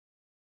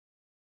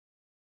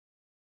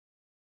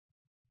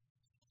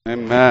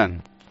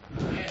Amen.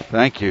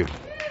 Thank you.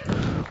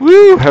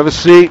 Woo, have a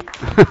seat.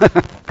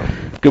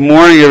 Good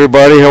morning,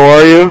 everybody. How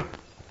are you?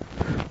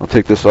 I'll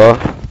take this off.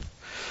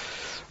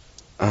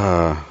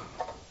 Got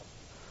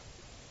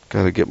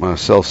to get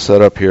myself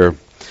set up here.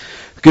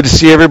 Good to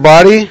see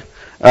everybody.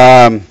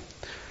 I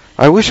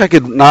wish I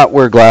could not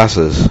wear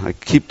glasses. I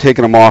keep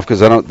taking them off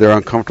because they're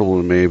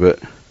uncomfortable to me, but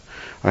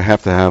I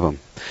have to have them.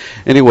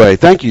 Anyway,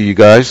 thank you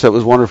guys. That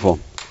was wonderful.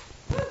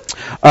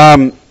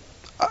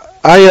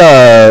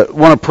 I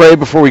want to pray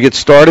before we get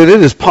started.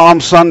 It is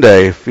Palm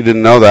Sunday, if you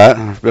didn't know that.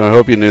 I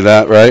hope you knew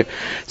that, right?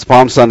 It's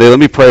Palm Sunday. Let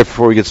me pray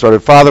before we get started.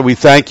 Father, we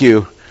thank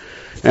you,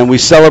 and we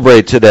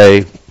celebrate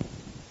today.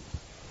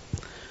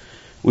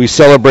 We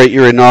celebrate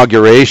your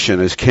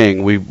inauguration as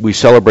king. We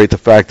celebrate the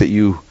fact that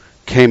you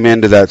came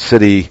into that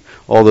city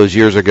all those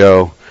years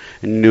ago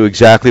and knew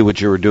exactly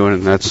what you were doing,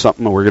 and that's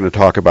something we're going to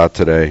talk about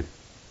today.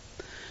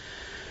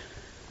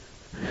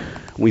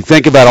 We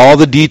think about all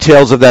the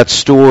details of that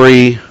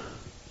story.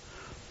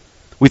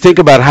 We think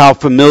about how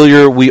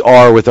familiar we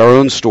are with our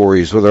own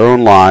stories, with our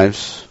own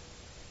lives,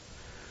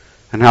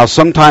 and how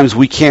sometimes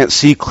we can't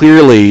see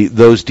clearly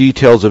those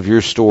details of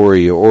your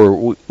story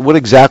or what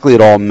exactly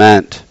it all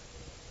meant.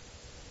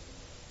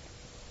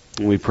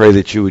 And we pray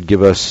that you would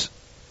give us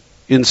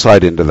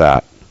insight into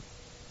that,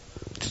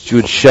 that you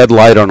would shed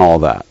light on all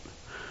that,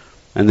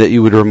 and that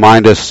you would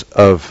remind us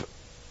of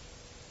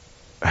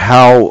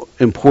how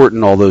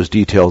important all those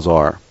details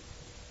are,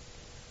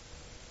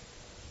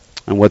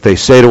 and what they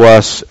say to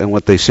us, and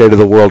what they say to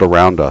the world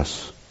around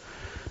us.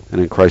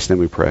 And in Christ's name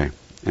we pray.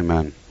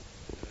 Amen.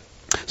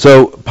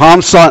 So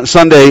Palm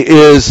Sunday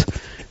is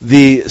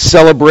the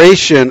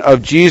celebration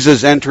of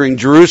Jesus entering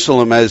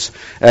Jerusalem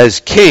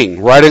as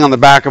king, riding on the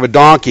back of a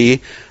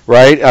donkey,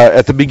 right,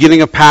 at the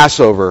beginning of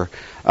Passover.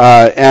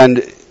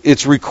 And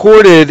it's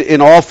recorded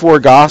in all four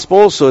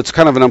Gospels, so it's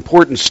kind of an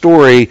important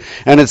story,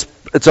 and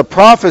it's a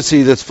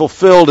prophecy that's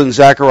fulfilled in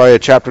Zechariah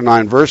chapter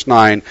 9, verse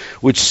 9,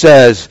 which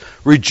says,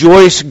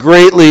 "Rejoice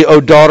greatly,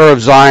 O daughter of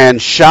Zion.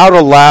 Shout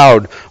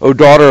aloud, O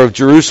daughter of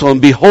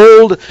Jerusalem.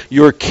 Behold,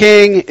 your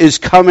king is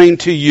coming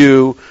to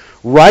you.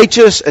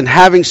 Righteous and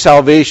having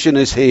salvation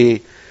is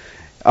he.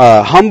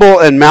 Humble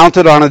and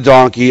mounted on a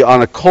donkey,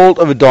 on a colt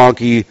of a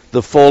donkey,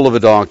 the foal of a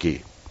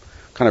donkey."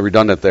 Kind of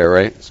redundant there,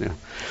 right? So,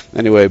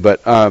 anyway,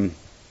 but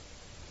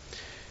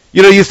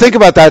you think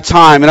about that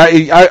time, and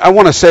I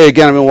want to say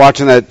again,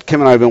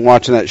 Kim and I have been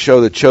watching that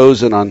show, The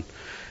Chosen, on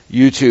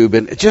YouTube,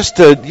 and it's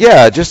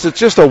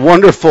just a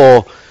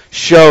wonderful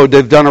show.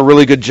 They've done a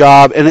really good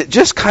job, and it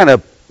just kind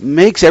of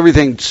makes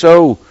everything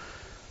so,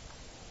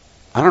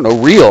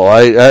 real.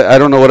 I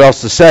don't know what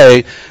else to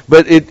say,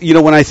 but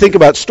when I think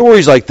about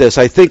stories like this,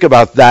 I think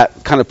about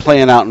that kind of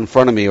playing out in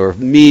front of me, or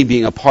me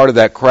being a part of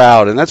that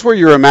crowd, and that's where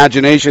your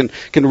imagination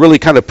can really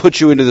kind of put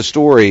you into the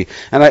story.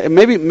 And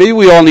maybe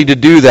we all need to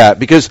do that,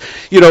 because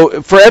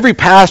for every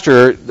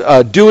pastor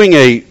doing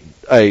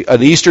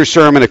an Easter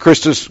sermon, a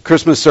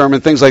Christmas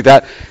sermon, things like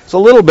that, it's a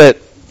little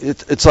bit.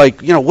 It's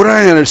like, what am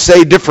I going to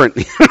say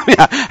different?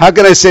 How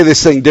can I say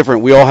this thing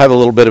different? We all have a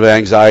little bit of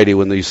anxiety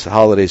when these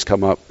holidays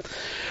come up.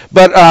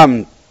 But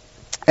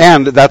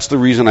and that's the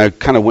reason I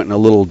kind of went in a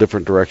little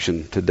different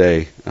direction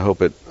today. I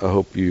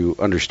hope you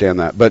understand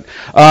that. But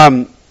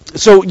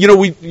so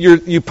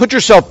you put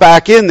yourself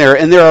back in there,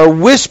 and there are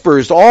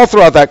whispers all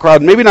throughout that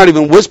crowd. Maybe not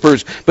even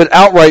whispers, but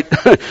outright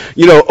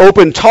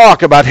open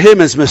talk about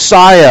him as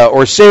Messiah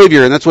or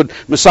Savior, and that's what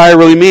Messiah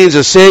really means,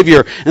 a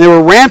Savior. And they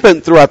were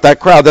rampant throughout that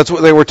crowd. That's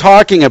what they were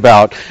talking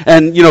about.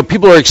 And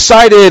people are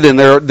excited, and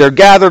they're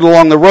gathered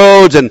along the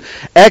roads, and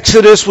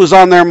Exodus was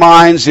on their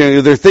minds.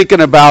 They're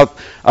thinking about.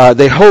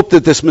 They hoped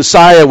that this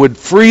Messiah would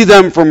free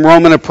them from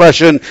Roman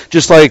oppression,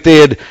 just like they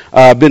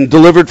had been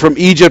delivered from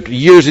Egypt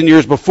years and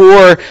years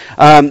before.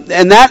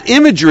 And that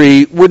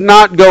imagery would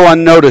not go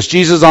unnoticed.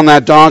 Jesus on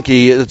that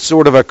donkey, it's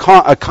sort of a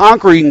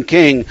conquering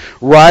king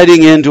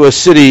riding into a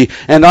city.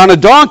 And on a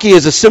donkey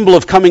is a symbol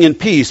of coming in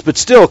peace, but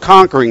still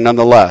conquering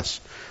nonetheless.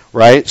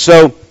 Right?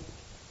 So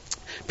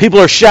people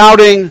are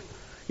shouting.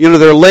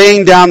 They're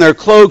laying down their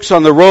cloaks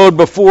on the road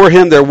before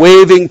him. They're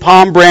waving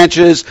palm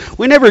branches.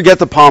 We never get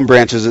the palm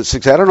branches at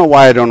 6. I don't know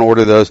why I don't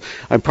order those.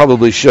 I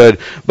probably should.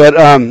 But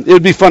it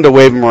would be fun to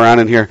wave them around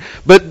in here.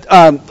 But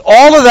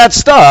all of that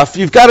stuff,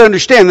 you've got to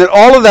understand that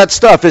all of that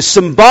stuff is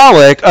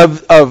symbolic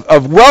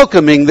of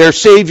welcoming their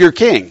Savior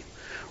King,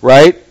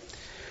 right?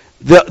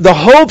 The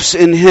hopes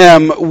in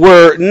him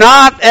were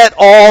not at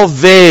all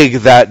vague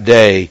that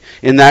day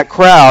in that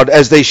crowd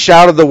as they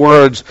shouted the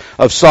words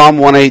of Psalm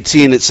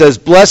 118. It says,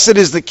 "Blessed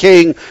is the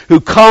King who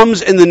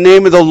comes in the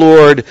name of the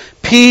Lord,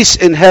 peace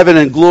in heaven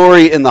and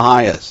glory in the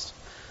highest."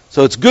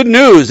 So it's good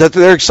news that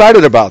they're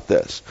excited about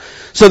this.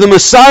 So the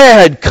Messiah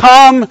had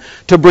come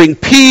to bring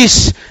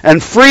peace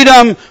and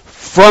freedom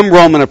from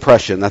Roman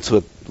oppression.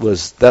 That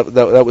was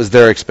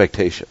their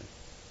expectation.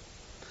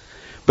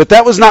 But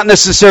that was not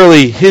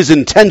necessarily his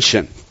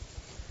intention,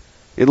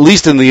 at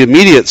least in the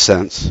immediate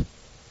sense.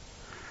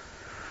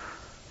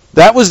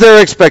 That was their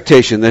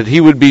expectation, that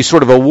he would be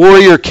sort of a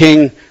warrior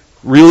king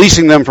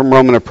releasing them from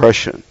Roman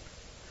oppression.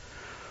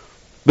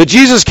 But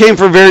Jesus came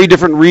for very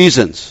different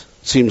reasons,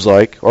 seems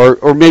like,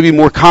 or maybe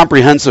more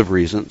comprehensive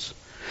reasons.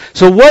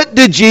 So what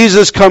did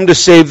Jesus come to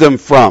save them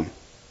from?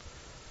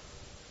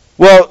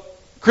 Well,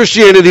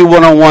 Christianity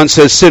 101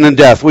 says sin and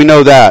death. We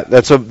know that.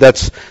 That's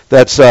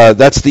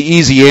the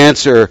easy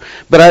answer.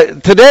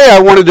 But today I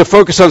wanted to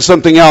focus on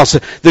something else.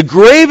 The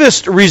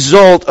gravest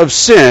result of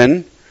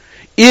sin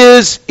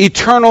is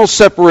eternal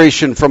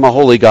separation from a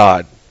holy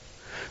God.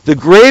 The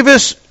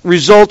gravest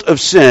result of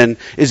sin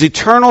is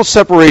eternal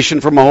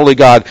separation from a holy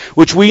God,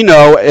 which we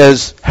know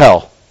as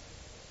hell.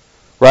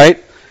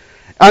 Right?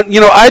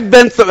 I'd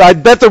bet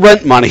the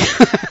rent money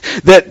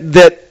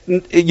that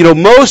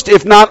most,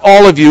 if not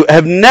all of you,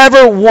 have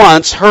never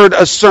once heard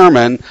a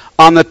sermon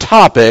on the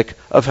topic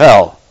of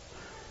hell.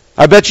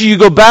 I bet you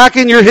go back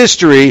in your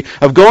history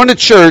of going to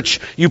church,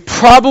 you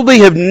probably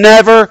have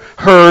never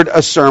heard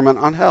a sermon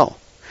on hell.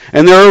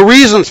 And there are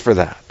reasons for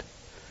that.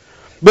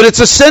 But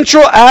it's a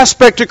central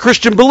aspect to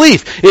Christian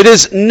belief. It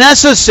is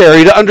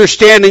necessary to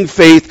understanding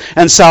faith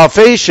and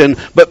salvation,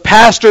 but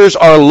pastors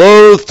are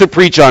loath to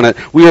preach on it.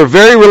 We are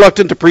very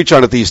reluctant to preach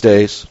on it these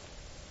days.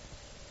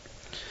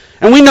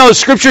 And we know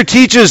Scripture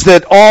teaches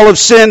that all have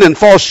sinned and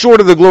fall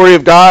short of the glory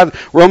of God.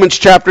 Romans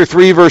chapter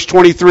 3, verse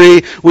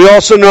 23. We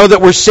also know that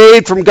we're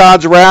saved from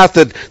God's wrath,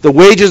 that the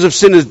wages of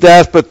sin is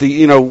death, but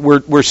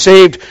we're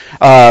saved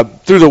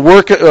through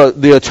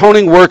the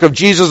atoning work of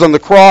Jesus on the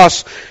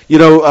cross,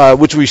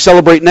 which we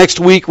celebrate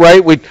next week,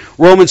 right?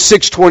 Romans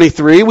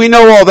 6:23. We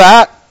know all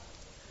that.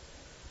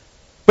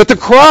 But the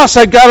cross,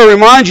 I've got to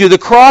remind you, the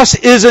cross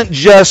isn't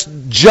just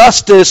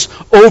justice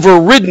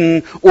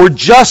overridden or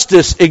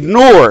justice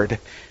ignored.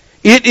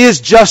 It is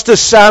justice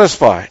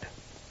satisfied.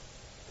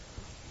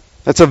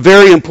 That's a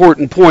very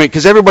important point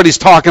because everybody's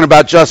talking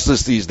about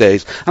justice these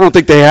days. I don't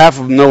think they half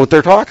of them know what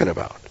they're talking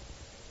about.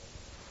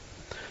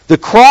 The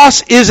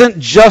cross isn't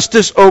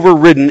justice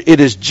overridden,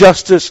 it is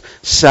justice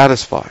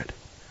satisfied.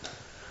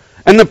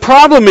 And the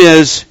problem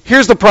is,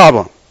 here's the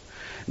problem.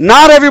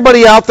 Not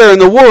everybody out there in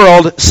the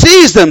world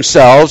sees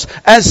themselves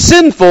as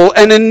sinful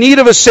and in need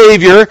of a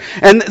Savior,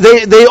 and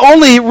they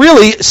only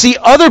really see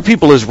other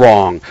people as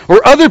wrong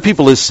or other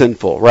people as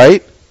sinful,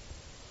 right?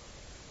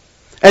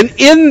 And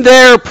in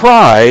their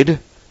pride,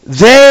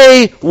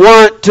 they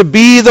want to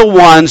be the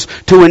ones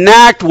to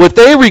enact what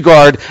they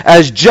regard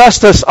as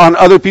justice on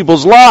other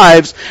people's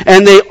lives,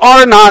 and they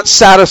are not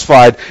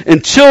satisfied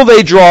until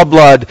they draw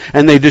blood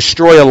and they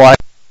destroy a life.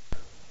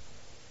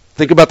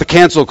 Think about the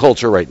cancel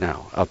culture right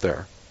now out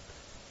there.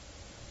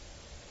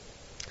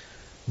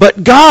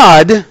 But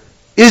God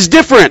is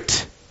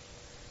different.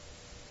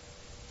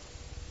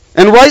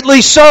 And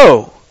rightly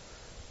so.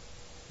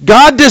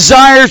 God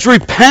desires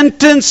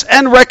repentance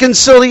and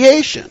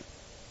reconciliation.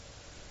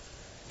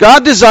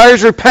 God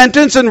desires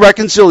repentance and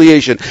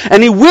reconciliation.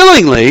 And He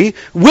willingly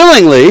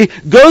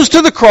goes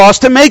to the cross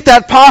to make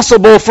that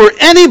possible for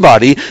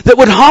anybody that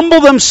would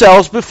humble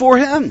themselves before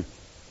Him.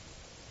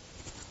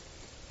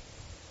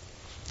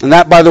 And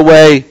that, by the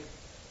way,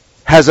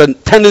 has a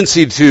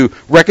tendency to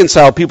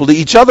reconcile people to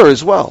each other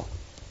as well.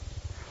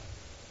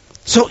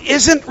 So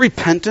isn't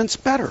repentance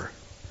better?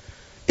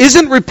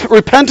 Isn't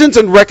repentance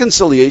and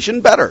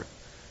reconciliation better?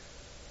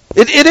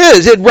 It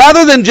is.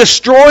 Rather than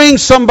destroying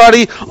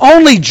somebody,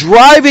 only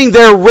driving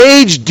their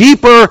rage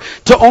deeper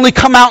to only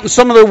come out in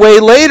some other way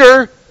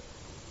later,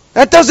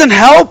 that doesn't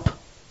help.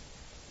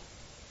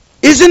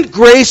 Isn't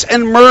grace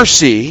and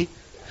mercy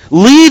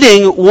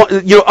leading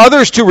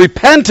others to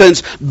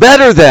repentance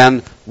better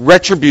than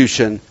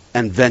retribution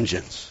and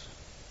vengeance?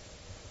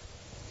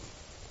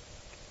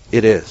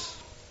 It is.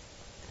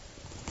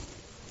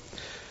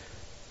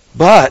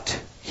 But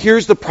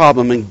here's the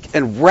problem,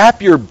 and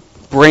wrap your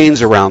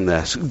brains around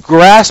this.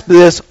 Grasp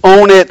this,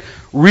 own it,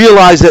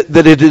 realize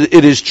that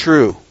it is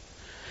true.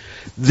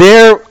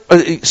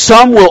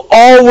 Some will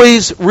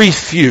always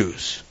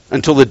refuse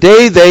until the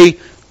day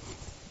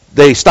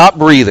they stop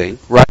breathing,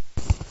 right?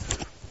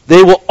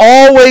 They will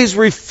always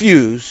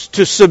refuse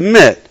to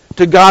submit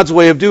to God's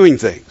way of doing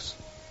things.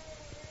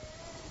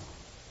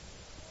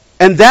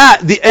 And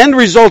the end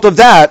result of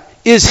that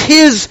is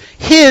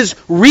His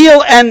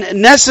real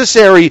and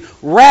necessary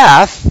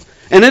wrath,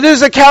 and it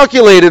is a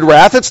calculated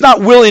wrath. It's not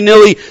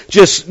willy-nilly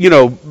just,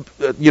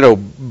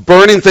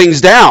 burning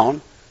things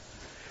down.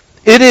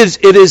 It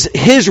is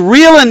His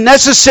real and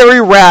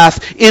necessary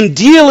wrath in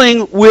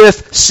dealing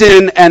with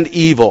sin and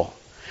evil.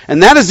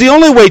 And that is the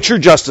only way true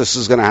justice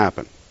is going to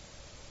happen.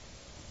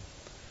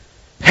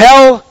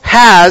 Hell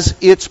has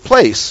its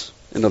place,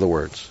 in other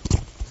words.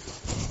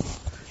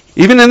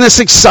 Even in this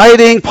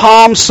exciting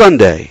Palm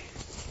Sunday,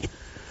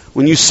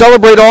 when you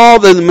celebrate all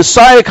the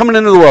Messiah coming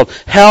into the world,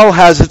 hell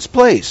has its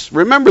place.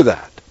 Remember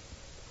that.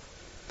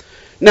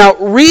 Now,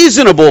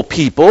 reasonable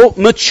people,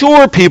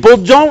 mature people,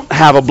 don't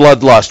have a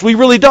bloodlust. We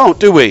really don't,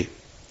 do we?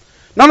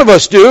 None of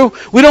us do.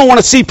 We don't want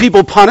to see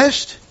people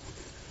punished.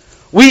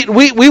 We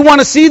want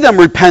to see them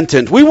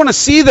repentant. We want to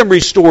see them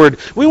restored.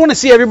 We want to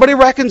see everybody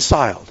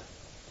reconciled.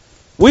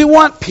 We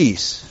want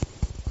peace.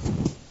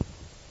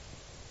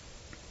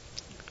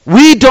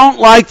 We don't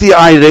like the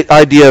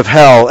idea of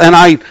hell, and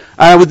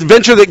I would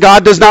venture that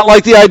God does not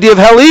like the idea of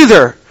hell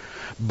either.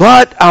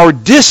 But our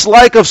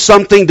dislike of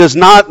something does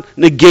not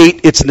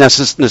negate its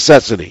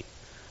necessity.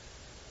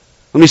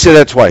 Let me say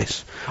that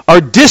twice. Our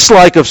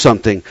dislike of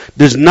something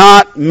does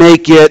not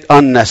make it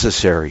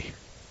unnecessary.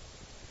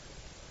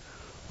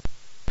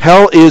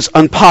 Hell is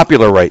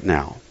unpopular right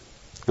now.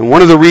 And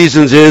one of the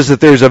reasons is that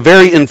there's a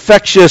very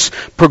infectious,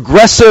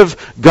 progressive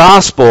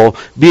gospel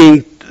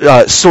being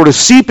sort of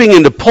seeping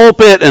into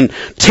pulpit and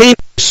tainting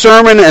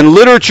sermon and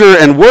literature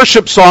and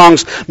worship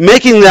songs,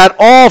 making that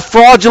all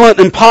fraudulent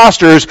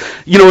imposters,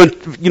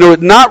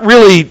 not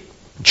really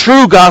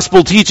true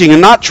gospel teaching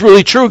and not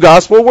truly true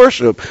gospel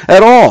worship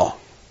at all.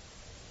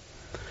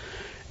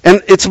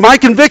 And it's my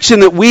conviction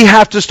that we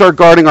have to start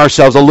guarding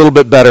ourselves a little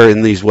bit better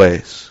in these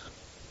ways.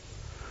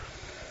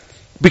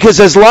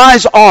 Because as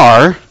lies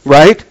are,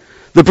 right,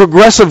 the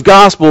progressive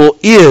gospel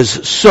is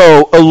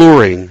so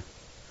alluring.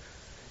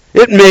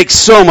 It makes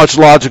so much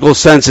logical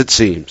sense, it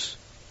seems.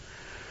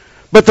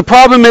 But the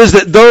problem is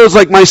that those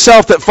like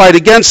myself that fight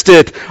against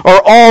it are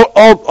all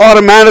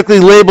automatically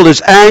labeled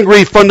as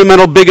angry,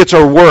 fundamental bigots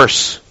or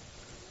worse.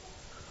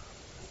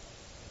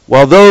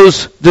 While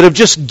those that have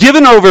just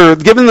given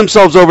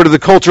themselves over to the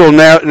cultural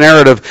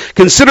narrative,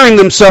 considering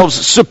themselves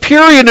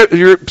superior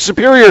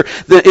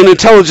in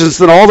intelligence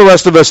than all the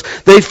rest of us,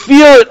 they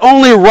feel it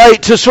only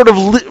right to sort of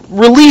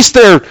release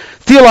their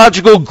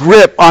theological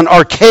grip on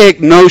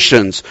archaic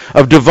notions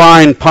of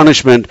divine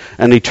punishment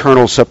and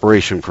eternal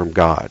separation from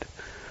God.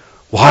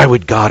 Why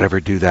would God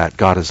ever do that?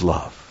 God is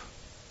love.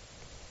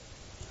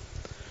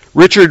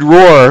 Richard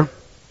Rohr,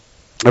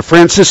 a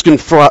Franciscan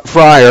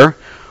friar,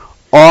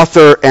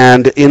 author,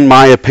 and in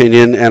my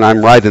opinion, and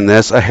I'm right in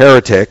this, a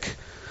heretic,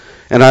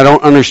 and I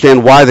don't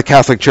understand why the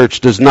Catholic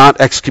Church does not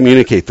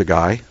excommunicate the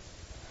guy.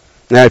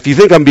 Now, if you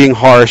think I'm being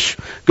harsh,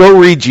 go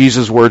read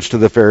Jesus' words to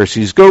the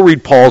Pharisees. Go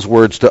read Paul's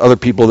words to other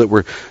people that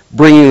were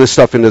bringing this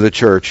stuff into the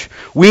church.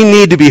 We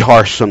need to be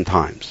harsh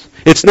sometimes.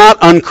 It's not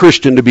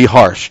unchristian to be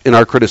harsh in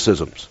our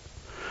criticisms,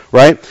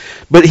 right?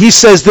 But he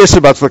says this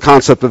about the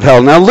concept of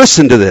hell. Now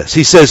listen to this.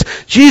 He says,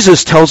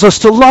 Jesus tells us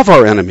to love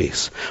our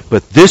enemies,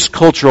 but this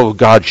cultural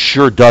God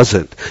sure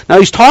doesn't. Now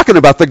he's talking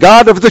about the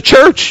God of the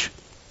church,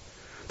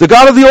 the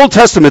God of the Old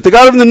Testament, the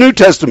God of the New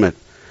Testament.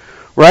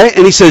 Right?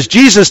 And he says,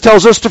 Jesus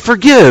tells us to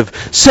forgive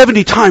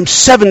 70 times,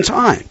 7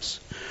 times.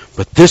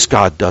 But this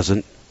God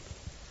doesn't.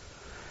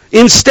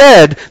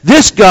 Instead,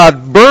 this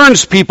God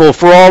burns people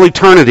for all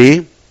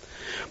eternity.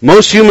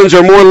 Most humans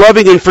are more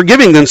loving and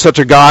forgiving than such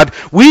a God.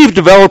 We've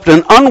developed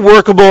an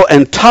unworkable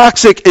and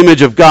toxic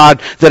image of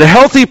God that a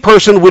healthy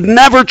person would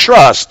never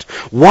trust.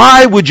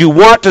 Why would you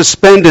want to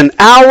spend an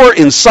hour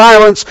in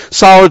silence,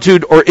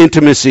 solitude, or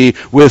intimacy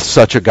with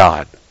such a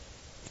God?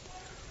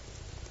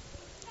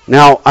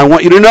 Now, I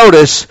want you to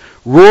notice,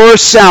 Rohr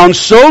sounds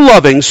so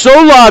loving,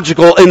 so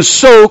logical, and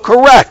so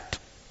correct.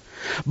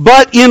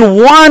 But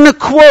in one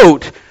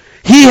quote,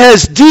 he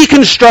has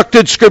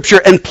deconstructed Scripture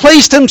and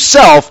placed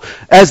himself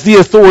as the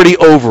authority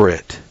over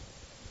it.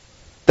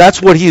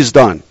 That's what he's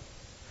done. And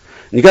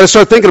you got to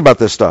start thinking about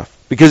this stuff,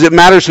 because it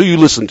matters who you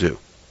listen to.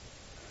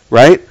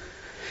 Right?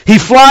 He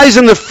flies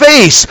in the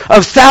face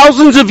of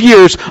thousands of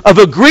years of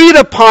agreed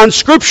upon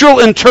scriptural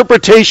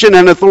interpretation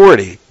and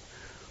authority.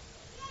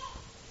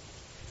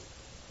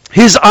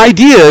 His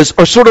ideas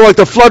are sort of like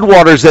the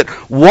floodwaters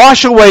that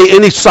wash away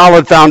any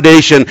solid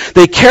foundation.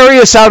 They carry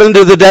us out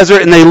into the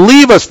desert and they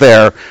leave us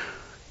there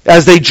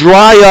as they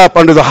dry up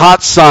under the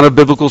hot sun of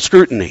biblical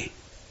scrutiny.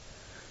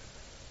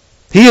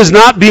 He is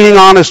not being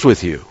honest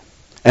with you,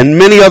 and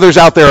many others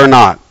out there are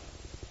not.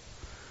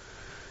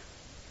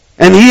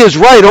 And he is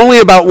right only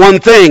about one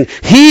thing.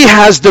 He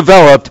has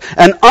developed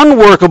an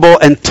unworkable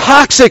and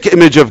toxic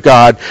image of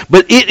God,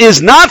 but it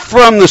is not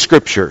from the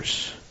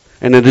Scriptures,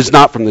 and it is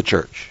not from the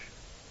church.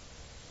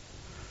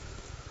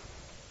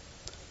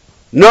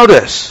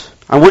 Notice,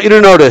 I want you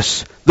to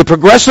notice, the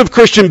progressive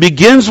Christian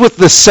begins with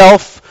the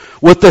self,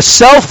 what the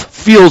self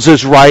feels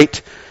is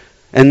right,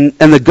 and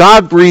the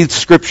God-breathed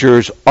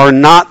Scriptures are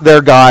not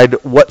their guide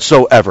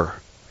whatsoever.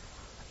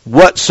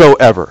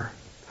 Whatsoever.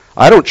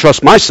 I don't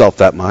trust myself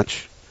that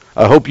much.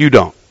 I hope you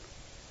don't.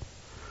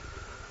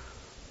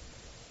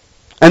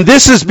 And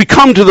this has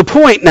become to the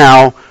point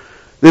now,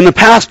 in the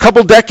past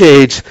couple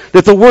decades,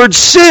 that the word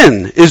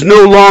sin is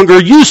no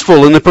longer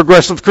useful in the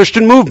progressive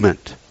Christian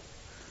movement.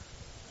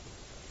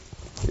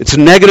 It's a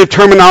negative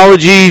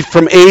terminology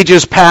from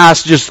ages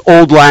past, just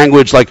old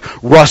language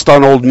like rust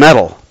on old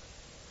metal.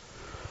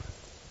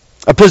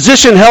 A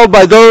position held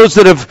by those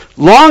that have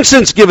long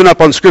since given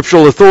up on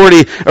scriptural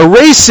authority,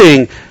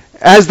 erasing,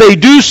 as they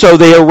do so,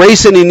 they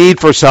erase any need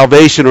for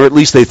salvation, or at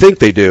least they think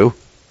they do.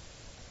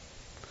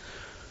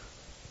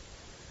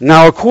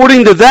 Now,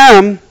 according to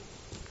them,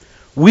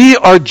 we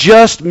are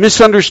just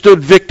misunderstood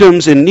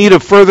victims in need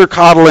of further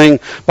coddling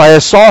by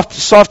a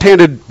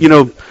soft-handed,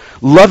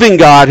 loving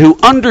God who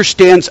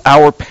understands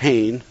our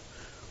pain.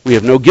 We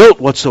have no guilt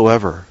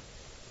whatsoever.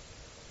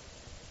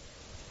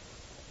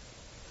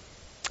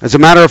 As a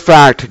matter of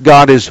fact,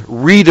 God is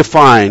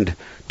redefined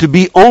to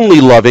be only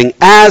loving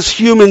as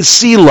humans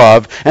see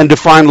love and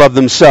define love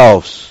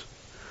themselves.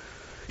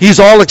 He's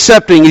all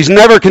accepting. He's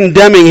never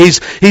condemning.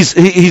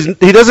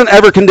 He doesn't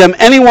ever condemn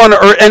anyone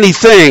or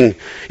anything.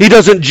 He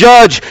doesn't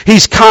judge.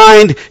 He's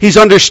kind. He's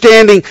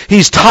understanding.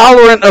 He's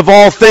tolerant of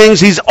all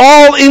things. He's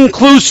all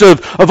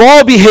inclusive of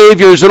all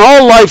behaviors and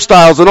all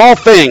lifestyles and all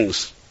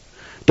things.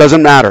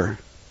 Doesn't matter.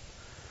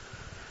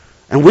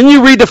 And when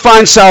you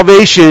redefine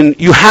salvation,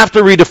 you have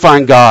to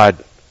redefine God.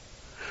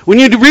 When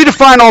you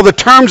redefine all the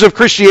terms of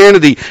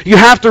Christianity, you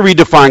have to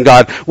redefine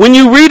God. When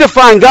you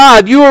redefine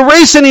God, you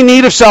erase any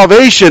need of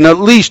salvation, at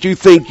least you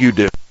think you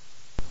do.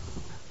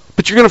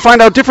 But you're going to find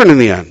out different in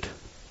the end.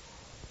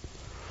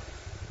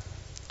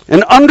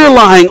 And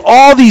underlying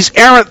all these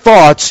errant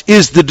thoughts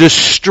is the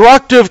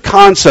destructive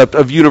concept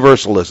of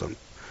universalism.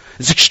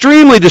 It's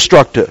extremely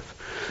destructive.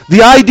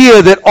 The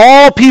idea that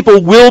all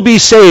people will be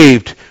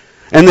saved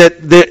and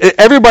that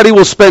everybody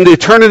will spend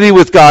eternity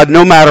with God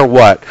no matter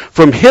what,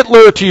 from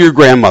Hitler to your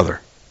grandmother.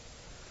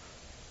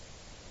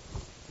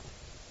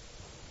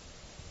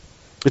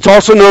 It's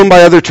also known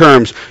by other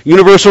terms: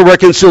 universal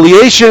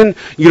reconciliation,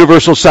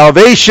 universal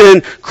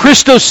salvation,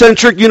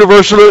 Christocentric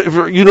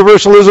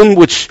universalism,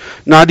 which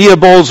Nadia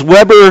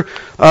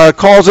Bolz-Weber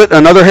calls it.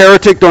 Another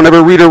heretic. Don't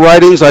ever read her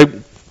writings. I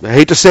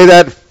hate to say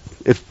that.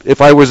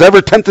 If I was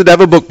ever tempted to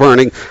have a book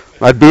burning,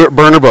 I'd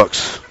burn her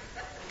books.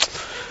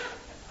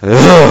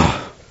 Ugh.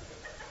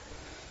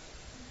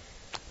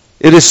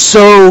 It is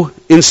so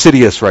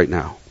insidious right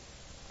now.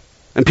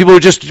 And people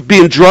are just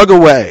being drug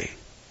away.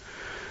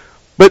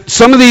 But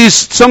some of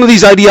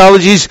these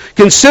ideologies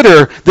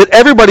consider that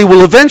everybody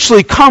will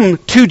eventually come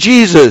to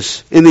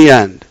Jesus in the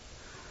end.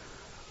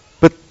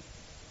 But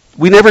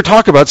we never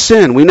talk about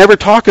sin. We never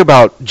talk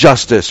about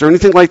justice or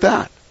anything like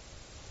that.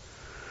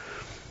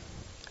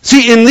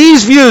 See, in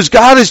these views,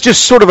 God is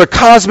just sort of a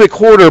cosmic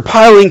hoarder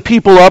piling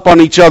people up on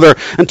each other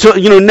until,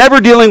 never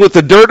dealing with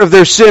the dirt of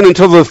their sin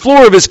until the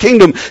floor of his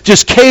kingdom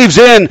just caves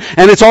in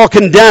and it's all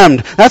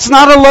condemned. That's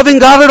not a loving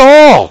God at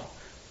all.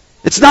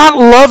 It's not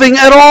loving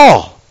at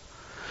all.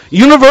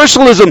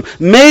 Universalism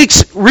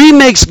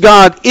remakes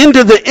God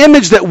into the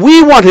image that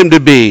we want him to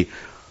be,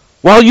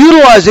 while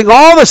utilizing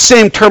all the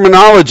same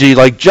terminology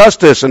like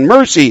justice and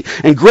mercy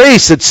and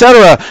grace,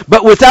 etc.,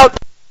 but without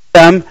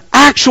them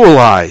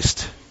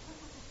actualized.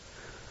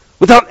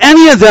 Without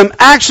any of them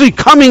actually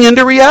coming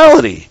into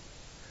reality.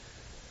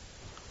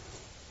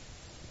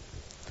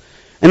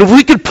 And if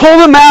we could pull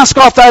the mask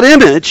off that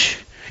image,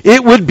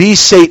 it would be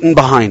Satan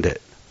behind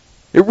it.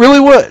 It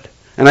really would.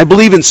 And I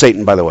believe in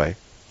Satan, by the way.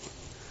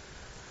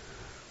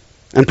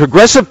 And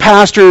progressive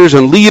pastors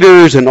and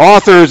leaders and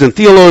authors and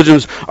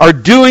theologians are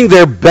doing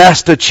their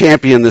best to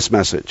champion this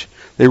message.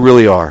 They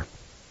really are.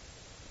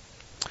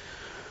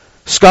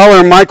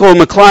 Scholar Michael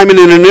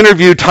McClyman, in an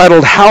interview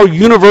titled "How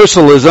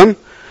Universalism,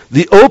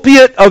 the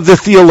Opiate of the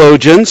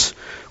Theologians,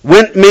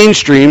 Went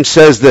Mainstream,"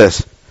 says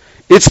this: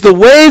 "It's the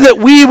way that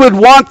we would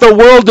want the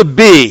world to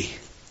be."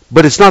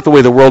 But it's not the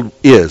way the world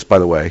is, by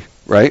the way,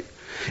 right?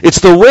 It's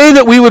the way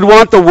that we would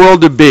want the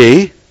world to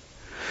be.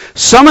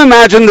 Some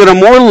imagine that a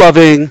more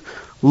loving,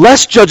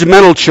 less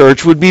judgmental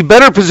church would be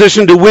better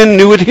positioned to win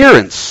new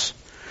adherents.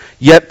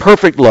 Yet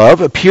perfect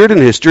love appeared in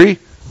history,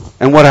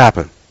 and what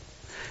happened?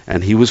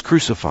 And he was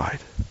crucified.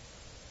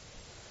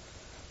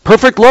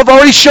 Perfect love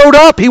already showed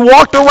up. He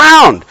walked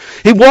around.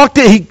 He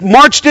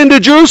marched into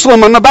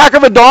Jerusalem on the back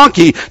of a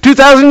donkey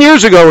 2,000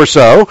 years ago or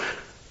so,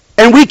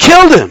 and we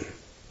killed him.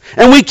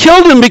 And we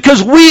killed him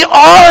because we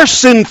are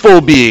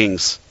sinful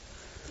beings.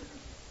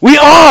 We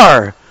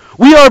are.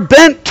 We are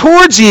bent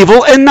towards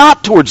evil and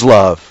not towards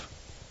love.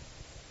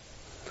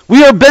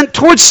 We are bent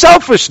towards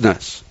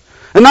selfishness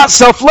and not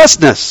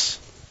selflessness.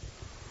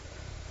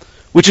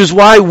 Which is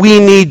why we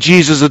need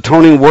Jesus'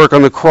 atoning work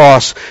on the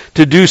cross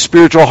to do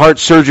spiritual heart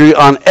surgery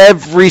on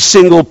every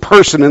single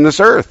person in this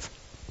earth.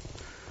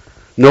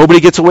 Nobody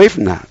gets away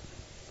from that.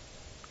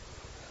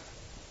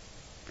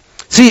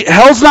 See,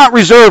 hell's not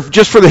reserved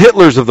just for the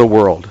Hitlers of the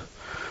world.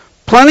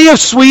 Plenty of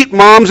sweet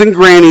moms and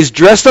grannies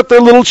dressed up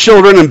their little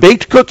children and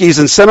baked cookies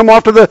and sent them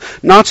off to the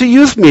Nazi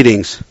youth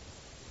meetings.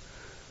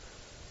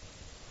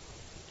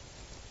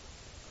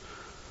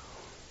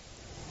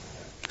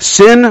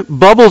 Sin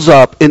bubbles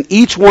up in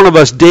each one of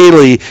us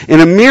daily in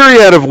a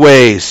myriad of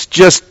ways.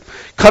 Just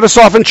cut us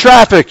off in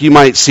traffic, you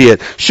might see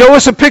it. Show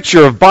us a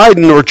picture of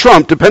Biden or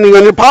Trump, depending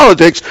on your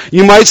politics,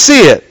 you might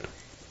see it.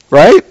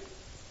 Right?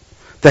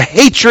 The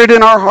hatred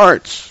in our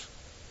hearts.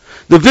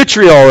 The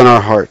vitriol in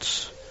our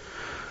hearts.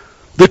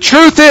 The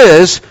truth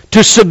is,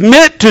 to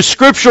submit to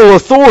scriptural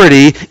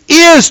authority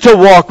is to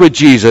walk with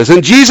Jesus.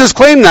 And Jesus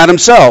claimed that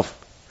himself.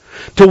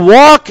 To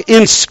walk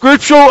in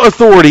scriptural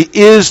authority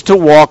is to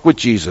walk with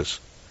Jesus.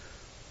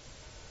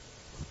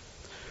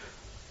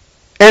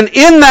 And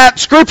in that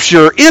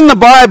scripture, in the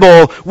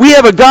Bible, we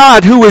have a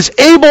God who is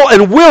able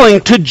and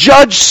willing to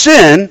judge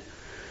sin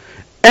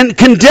and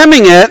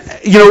condemning it,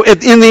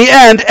 in the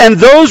end, and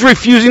those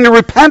refusing to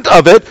repent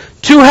of it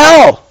to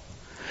hell.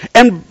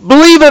 And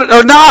believe it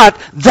or not,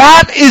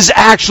 that is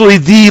actually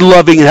the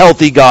loving,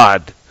 healthy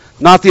God,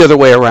 not the other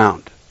way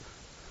around.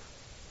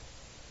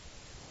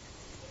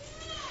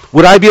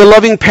 Would I be a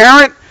loving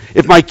parent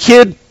if my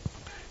kid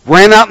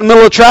ran out in the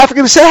middle of traffic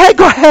and said, hey,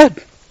 go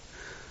ahead?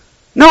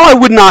 No, I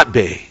would not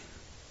be.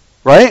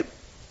 Right?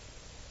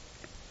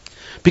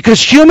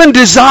 Because human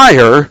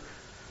desire,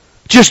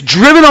 just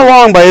driven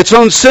along by its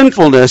own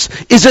sinfulness,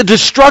 is a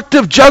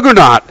destructive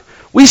juggernaut.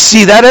 We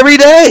see that every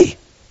day.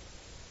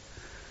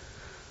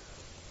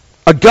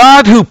 A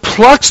God who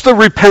plucks the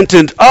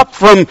repentant up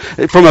from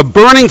a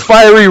burning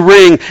fiery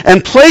ring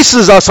and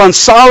places us on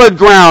solid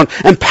ground,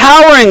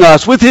 empowering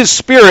us with his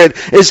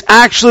Spirit, is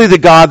actually the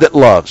God that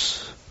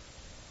loves.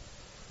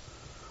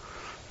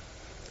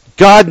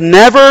 God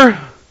never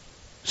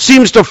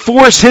seems to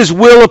force his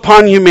will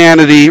upon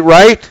humanity,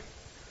 right?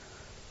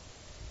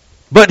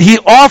 But he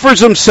offers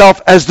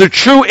himself as the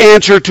true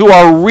answer to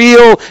our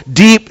real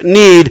deep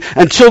need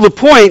until the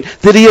point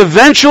that he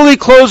eventually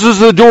closes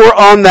the door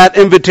on that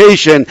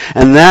invitation,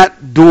 and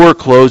that door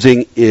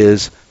closing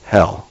is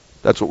hell.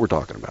 That's what we're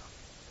talking about.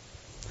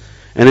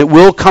 And it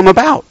will come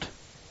about.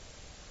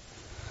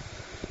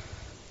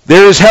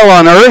 There is hell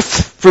on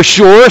earth, for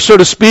sure, so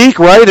to speak,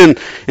 right?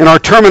 In our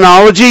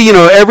terminology,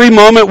 every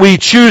moment we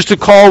choose to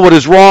call what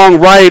is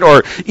wrong right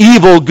or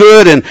evil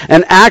good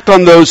and act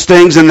on those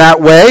things in that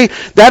way,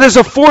 that is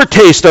a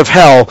foretaste of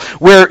hell,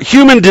 where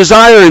human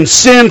desire and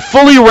sin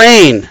fully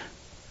reign.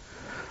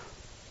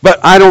 But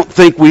I don't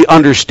think we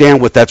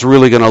understand what that's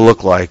really going to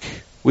look like.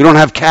 We don't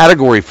have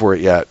category for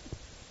it yet.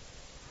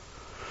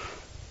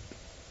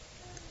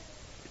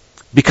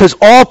 Because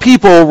all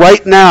people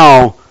right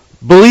now,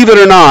 believe it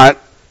or not,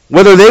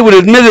 whether they would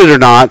admit it or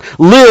not,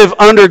 live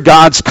under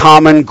God's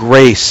common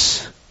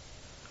grace.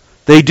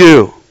 They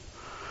do.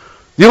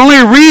 The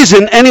only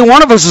reason any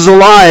one of us is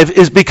alive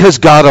is because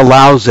God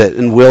allows it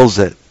and wills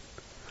it.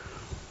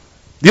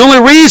 The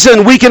only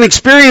reason we can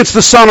experience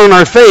the sun on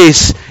our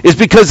face is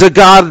because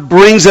God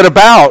brings it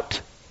about.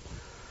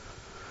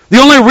 The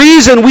only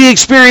reason we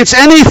experience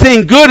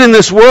anything good in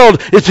this world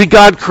is because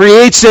God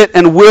creates it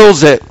and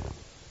wills it.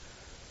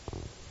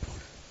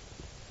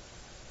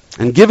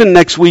 And given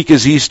next week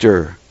is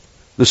Easter,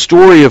 the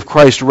story of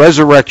Christ's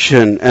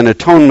resurrection and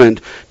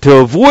atonement to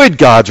avoid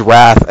God's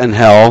wrath and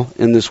hell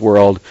in this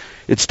world,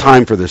 it's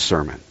time for this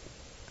sermon.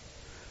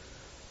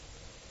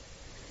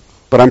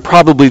 But I'm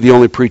probably the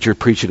only preacher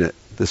preaching it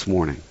this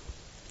morning.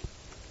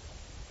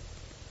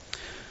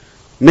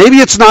 Maybe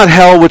it's not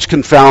hell which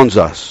confounds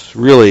us,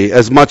 really,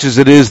 as much as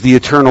it is the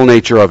eternal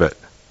nature of it.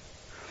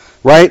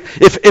 Right?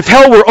 If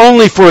hell were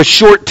only for a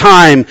short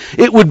time,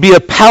 it would be a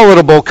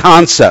palatable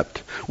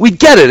concept. We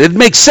get it. It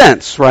makes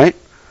sense, right?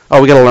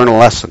 Oh, we got to learn a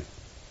lesson.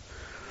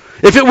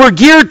 If it were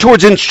geared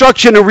towards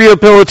instruction and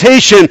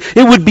rehabilitation,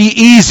 it would be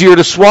easier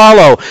to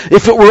swallow.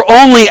 If it were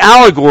only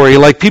allegory,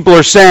 like people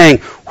are saying,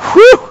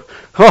 whew,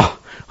 oh,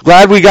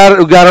 glad we got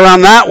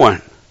around that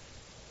one.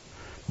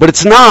 But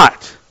it's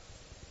not.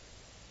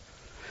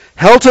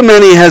 Hell to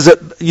many has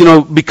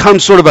become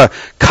sort of a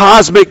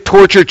cosmic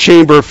torture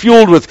chamber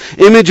fueled with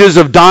images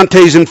of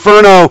Dante's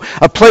Inferno,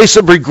 a place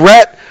of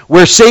regret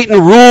where Satan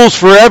rules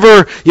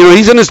forever.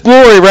 He's in his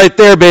glory right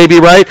there, baby,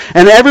 right?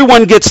 And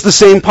everyone gets the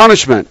same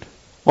punishment.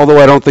 Although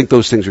I don't think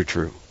those things are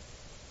true.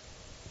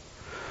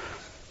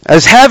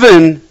 As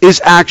heaven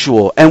is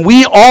actual, and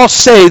we all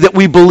say that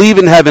we believe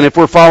in heaven if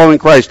we're following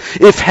Christ.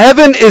 If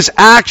heaven is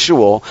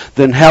actual,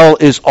 then hell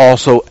is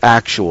also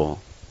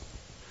actual.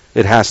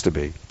 It has to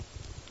be.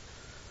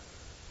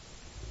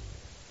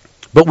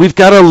 But we've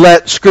got to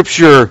let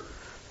Scripture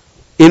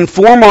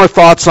inform our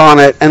thoughts on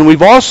it, and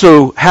we've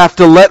also have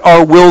to let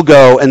our will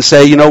go and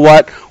say, you know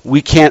what?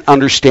 We can't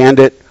understand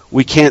it.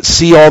 We can't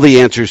see all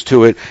the answers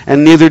to it,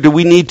 and neither do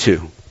we need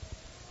to.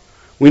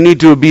 We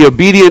need to be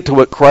obedient to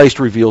what Christ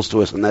reveals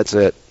to us, and that's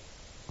it.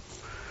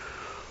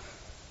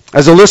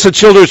 As Alyssa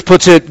Childers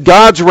puts it,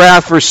 God's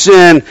wrath for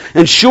sin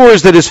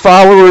ensures that his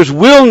followers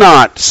will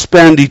not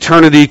spend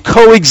eternity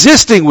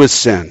coexisting with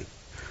sin,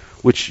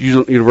 which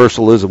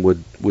universalism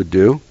would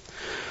do.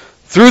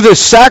 Through the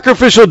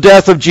sacrificial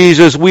death of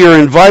Jesus, we are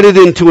invited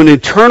into an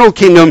eternal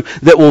kingdom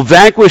that will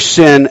vanquish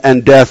sin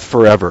and death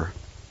forever.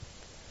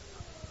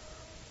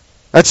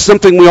 That's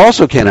something we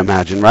also can't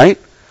imagine, right?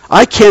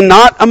 I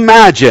cannot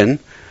imagine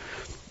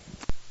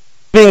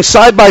being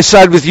side by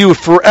side with you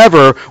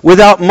forever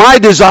without my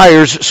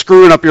desires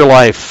screwing up your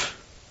life.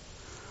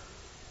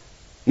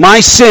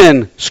 My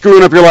sin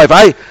screwing up your life.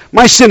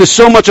 My sin is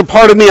so much a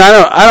part of me,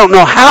 I don't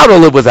know how to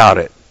live without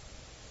it.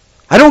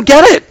 I don't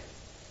get it.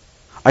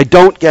 I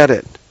don't get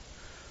it.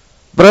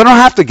 But I don't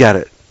have to get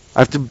it. I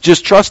have to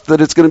just trust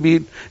that it's going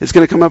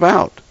to come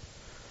about.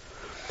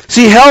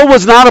 See, hell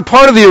was not a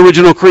part of the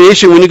original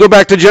creation. When you go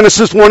back to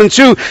Genesis 1 and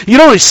 2, you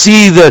don't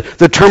see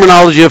the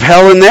terminology of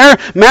hell in there.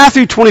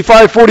 Matthew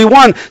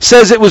 25:41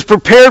 says it was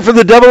prepared for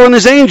the devil and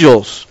his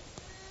angels.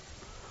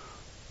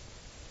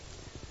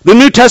 The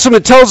New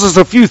Testament tells us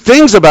a few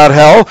things about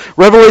hell.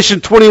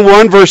 Revelation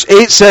 21 verse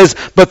 8 says,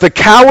 but the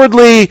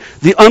cowardly,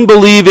 the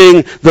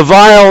unbelieving, the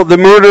vile, the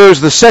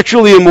murderers, the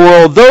sexually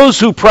immoral, those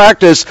who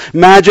practice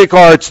magic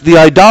arts, the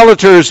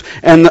idolaters,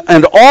 and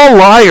all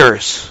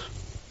liars,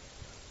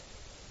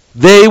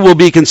 they will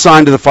be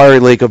consigned to the fiery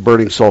lake of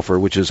burning sulfur,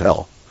 which is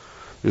hell.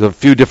 There's a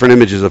few different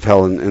images of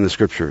hell in the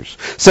Scriptures.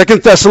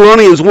 2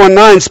 Thessalonians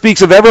 1:9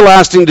 speaks of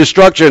everlasting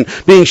destruction,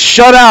 being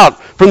shut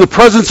out from the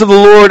presence of the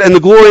Lord and the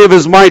glory of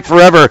his might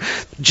forever.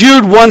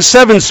 Jude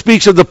 1:7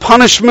 speaks of the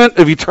punishment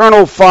of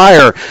eternal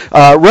fire.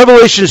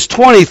 Revelations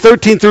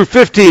 20:13 through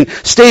 15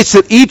 states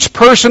that each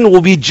person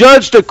will be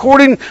judged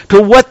according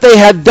to what they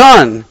had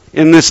done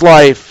in this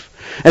life,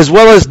 as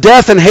well as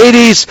death and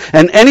Hades,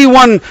 and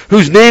anyone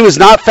whose name is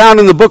not found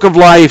in the book of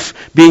life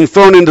being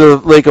thrown into the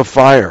lake of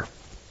fire.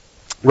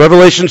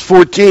 Revelations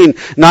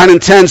 14:9 and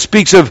 10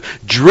 speaks of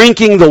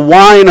drinking the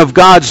wine of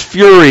God's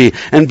fury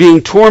and being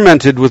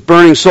tormented with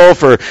burning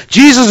sulfur.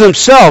 Jesus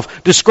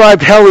himself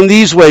described hell in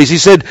these ways. He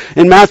said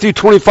in Matthew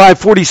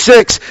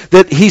 25:46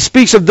 that he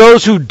speaks of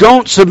those who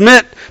don't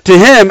submit to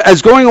him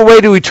as going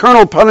away to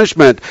eternal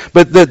punishment,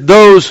 but that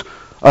those,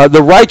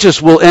 the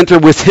righteous, will enter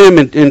with him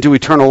into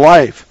eternal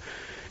life.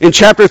 In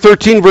chapter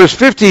 13, verse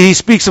 50, he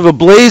speaks of a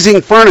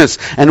blazing furnace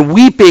and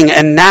weeping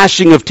and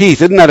gnashing of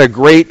teeth. Isn't that a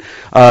great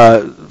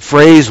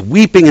phrase?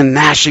 Weeping and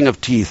gnashing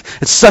of teeth.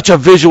 It's such a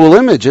visual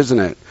image, isn't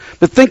it?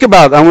 But think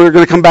about, and we're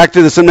going to come back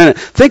to this in a minute,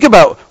 think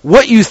about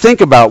what you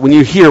think about when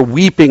you hear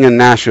weeping and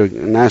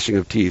gnashing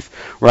of teeth,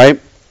 right?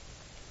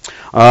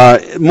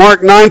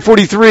 Mark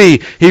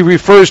 9:43, he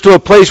refers to a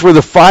place where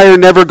the fire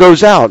never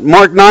goes out.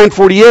 Mark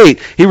 9:48,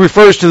 he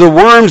refers to the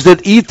worms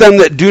that eat them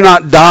that do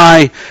not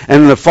die,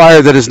 and the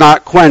fire that is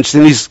not quenched.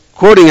 And he's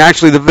quoting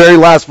actually the very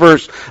last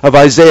verse of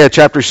Isaiah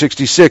chapter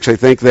 66, I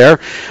think there.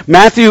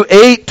 Matthew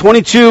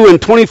 8:22 and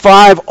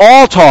 25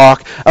 all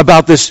talk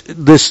about this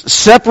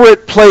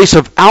separate place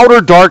of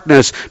outer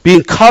darkness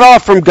being cut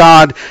off from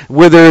God,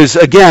 where there is,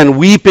 again,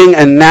 weeping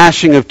and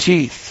gnashing of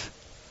teeth.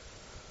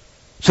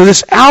 So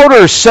this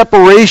outer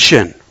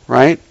separation,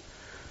 right?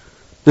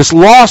 This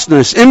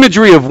lostness,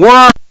 imagery of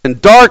worms and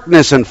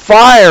darkness and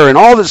fire and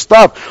all this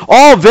stuff,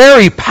 all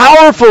very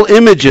powerful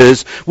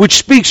images which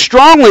speak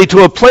strongly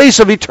to a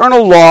place of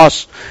eternal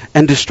loss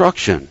and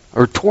destruction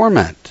or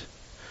torment.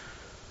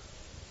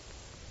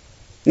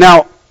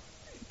 Now,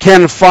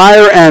 can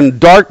fire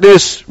and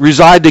darkness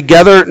reside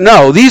together?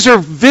 No. These are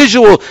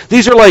visual,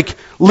 these are like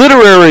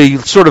literary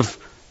sort of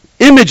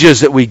images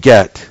that we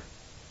get.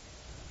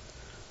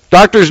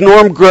 Doctors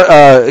Norm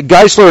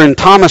Geisler and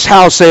Thomas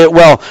Howe say it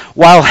well.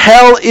 While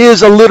hell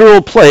is a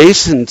literal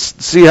place, and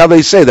see how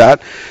they say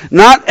that,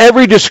 not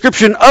every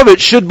description of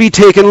it should be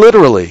taken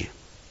literally.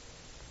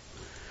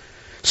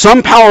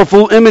 Some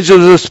powerful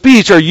images of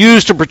speech are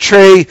used to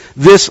portray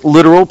this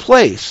literal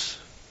place.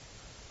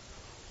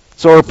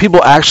 So are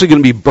people actually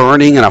going to be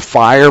burning in a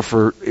fire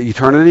for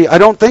eternity? I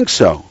don't think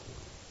so.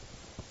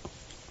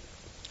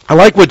 I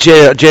like what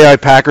J.I.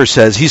 Packer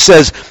says. He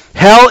says,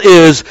 hell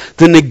is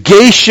the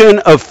negation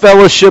of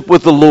fellowship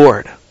with the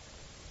Lord.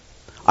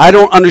 I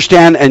don't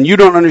understand, and you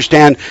don't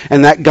understand,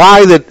 and that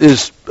guy that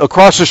is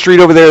across the street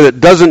over there that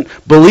doesn't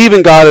believe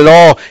in God at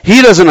all,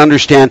 he doesn't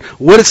understand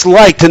what it's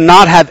like to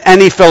not have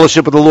any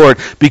fellowship with the Lord,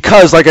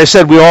 because, like I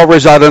said, we all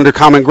reside under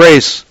common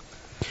grace.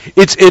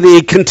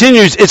 It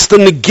continues, it's the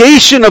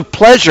negation of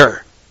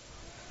pleasure.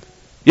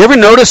 You ever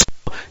notice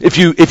if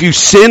you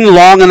sin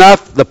long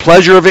enough, the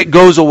pleasure of it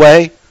goes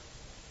away?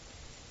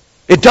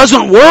 It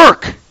doesn't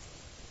work.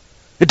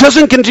 It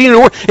doesn't continue to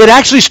work. It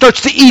actually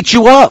starts to eat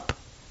you up.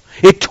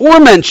 It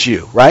torments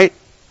you, right?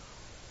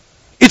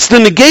 It's the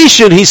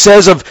negation, he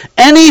says, of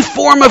any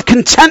form of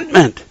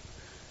contentment.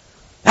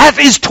 That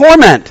is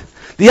torment.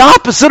 The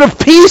opposite of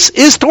peace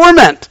is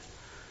torment.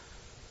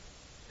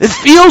 It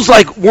feels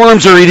like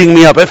worms are eating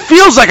me up. It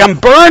feels like I'm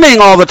burning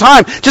all the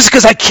time just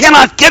because I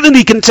cannot get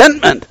any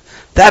contentment.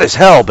 That is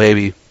hell,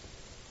 baby.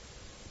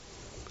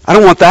 I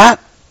don't want that.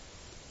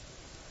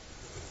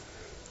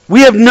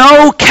 We have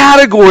no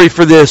category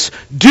for this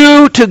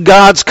due to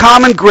God's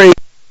common grace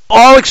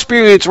all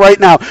experience right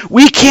now.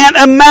 We can't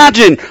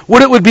imagine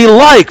what it would be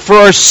like for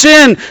our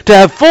sin to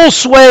have full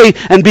sway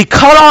and be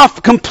cut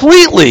off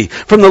completely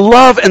from the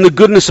love and the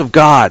goodness of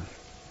God.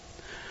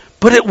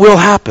 But it will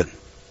happen.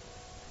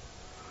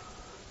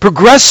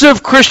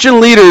 Progressive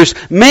Christian leaders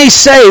may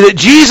say that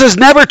Jesus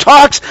never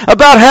talks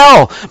about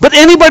hell, but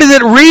anybody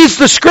that reads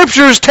the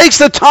Scriptures, takes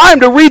the time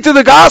to read through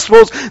the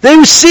Gospels,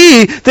 they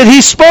see that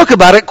he spoke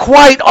about it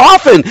quite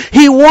often.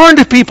 He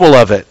warned people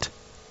of it.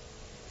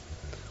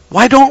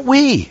 Why don't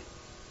we?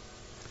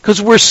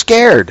 Because we're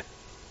scared.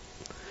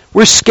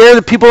 We're scared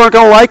that people aren't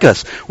going to like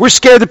us. We're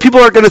scared that people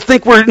aren't going to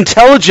think we're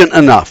intelligent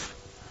enough.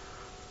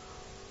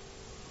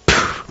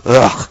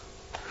 Ugh.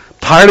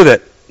 Tired of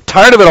it.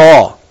 Tired of it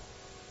all.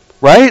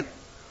 Right?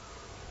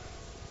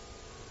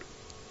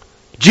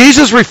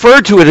 Jesus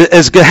referred to it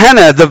as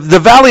Gehenna, the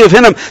valley of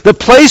Hinnom, the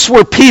place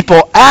where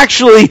people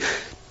actually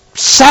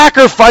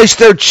sacrificed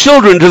their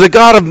children to the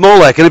god of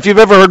Molech. And if you've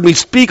ever heard me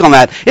speak on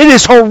that, it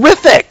is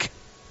horrific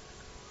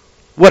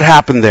what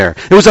happened there.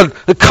 There was a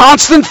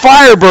constant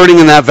fire burning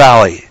in that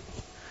valley.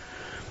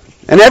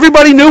 And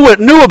everybody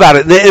knew about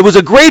it. It was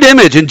a great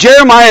image. And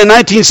Jeremiah in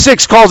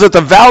 19:6 calls it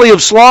the Valley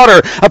of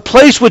Slaughter, a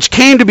place which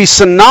came to be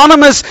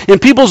synonymous in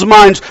people's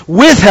minds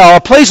with hell, a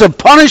place of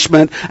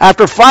punishment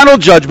after final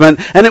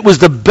judgment. And it was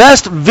the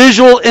best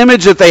visual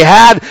image that they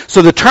had,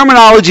 so the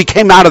terminology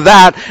came out of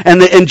that.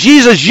 And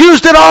Jesus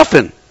used it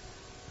often,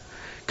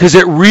 because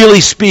it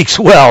really speaks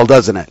well,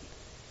 doesn't it?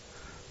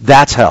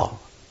 That's hell,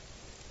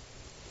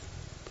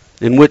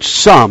 in which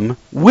some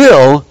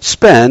will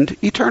spend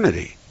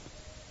eternity.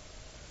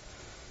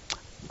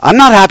 I'm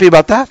not happy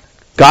about that.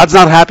 God's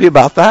not happy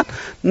about that.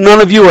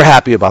 None of you are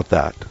happy about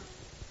that.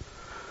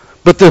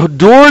 But the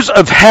doors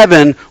of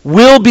heaven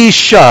will be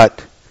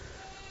shut,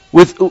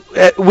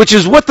 which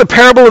is what the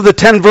parable of the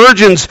 10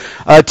 virgins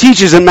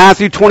teaches in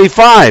Matthew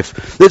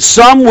 25, that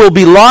some will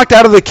be locked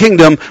out of the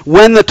kingdom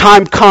when the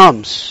time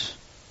comes.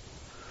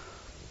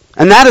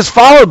 And that is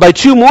followed by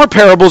 2 more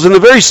parables in the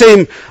very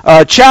same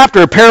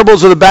chapter,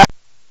 parables of the bad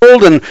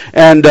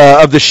and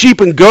of the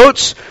sheep and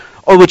goats,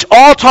 which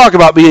all talk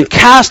about being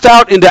cast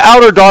out into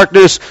outer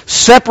darkness,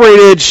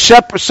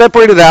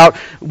 separated out,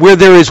 where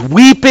there is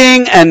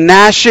weeping and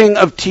gnashing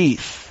of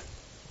teeth.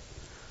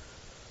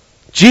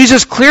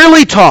 Jesus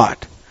clearly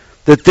taught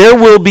that there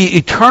will be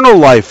eternal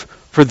life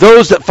for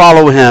those that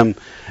follow him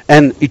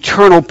and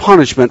eternal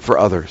punishment for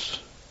others.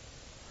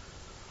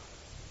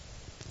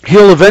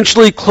 He'll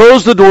eventually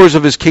close the doors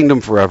of his kingdom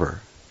forever.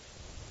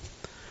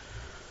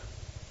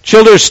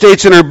 Childers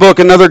states in her book,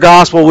 Another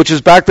Gospel, which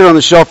is back there on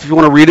the shelf if you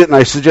want to read it, and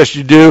I suggest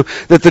you do,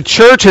 that the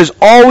church has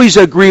always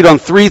agreed on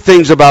 3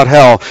 things about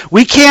hell.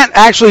 We can't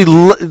actually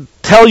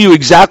tell you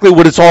exactly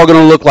what it's all going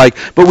to look like,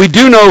 but we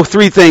do know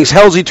 3 things.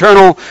 Hell's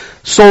eternal,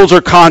 souls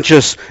are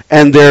conscious,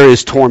 and there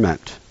is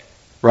torment.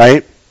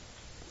 Right?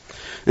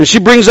 And she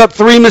brings up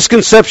 3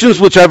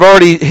 misconceptions, which I've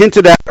already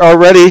hinted at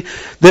already,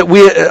 that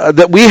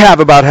we have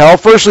about hell.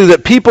 Firstly,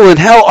 that people in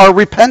hell are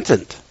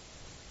repentant.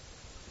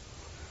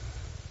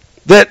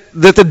 That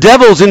the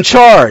devil's in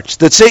charge,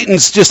 that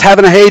Satan's just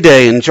having a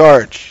heyday in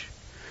charge,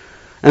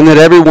 and that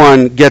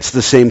everyone gets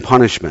the same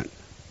punishment.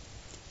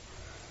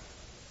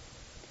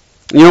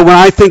 You know, when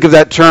I think of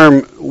that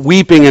term,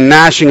 weeping and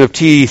gnashing of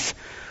teeth,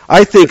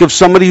 I think of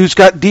somebody who's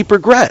got deep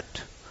regret.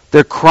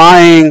 They're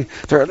crying.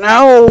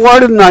 No, why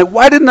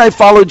didn't I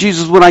follow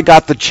Jesus when I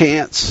got the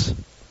chance?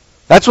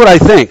 That's what I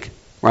think.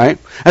 Right?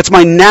 That's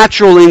my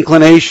natural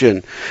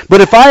inclination.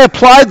 But if I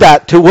applied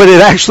that to what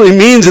it actually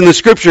means in the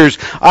Scriptures,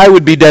 I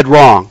would be dead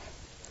wrong.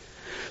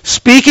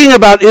 Speaking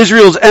about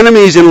Israel's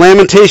enemies in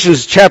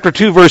Lamentations chapter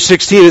 2, verse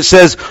 16, it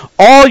says,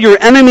 all your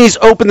enemies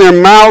open their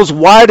mouths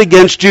wide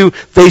against you.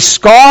 They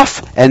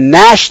scoff and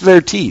gnash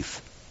their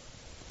teeth.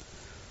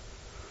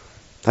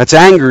 That's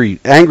angry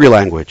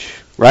language.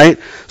 Right?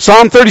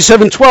 Psalm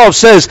 37:12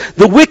 says,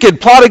 the wicked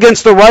plot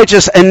against the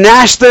righteous and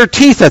gnash their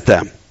teeth at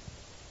them.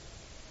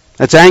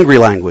 That's angry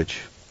language.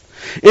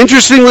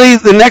 Interestingly,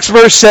 the next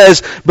verse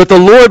says, but the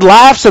Lord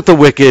laughs at the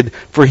wicked,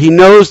 for he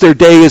knows their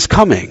day is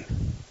coming.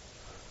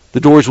 The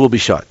doors will be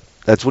shut.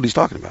 That's what he's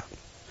talking about.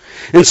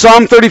 In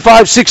Psalm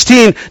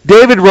 35:16,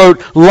 David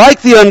wrote,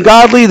 like the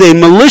ungodly, they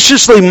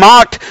maliciously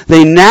mocked,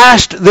 they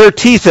gnashed their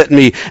teeth at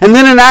me. And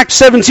then in Acts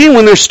 17,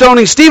 when they're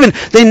stoning Stephen,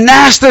 they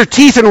gnashed their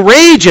teeth in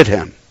rage at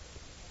him.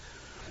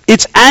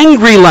 It's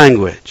angry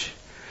language.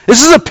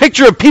 This is a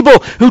picture of people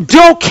who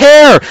don't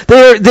care.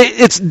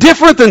 It's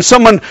different than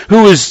someone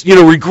who is,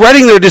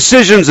 regretting their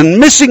decisions and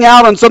missing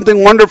out on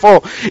something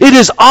wonderful. It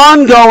is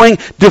ongoing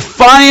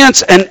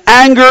defiance and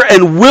anger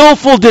and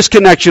willful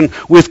disconnection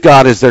with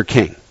God as their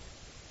king.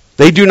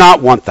 They do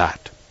not want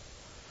that.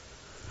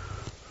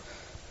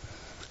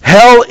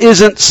 Hell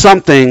isn't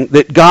something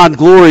that God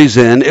glories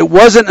in. It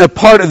wasn't a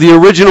part of the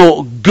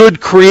original good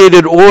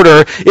created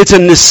order. It's a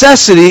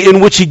necessity in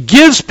which he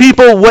gives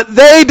people what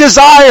they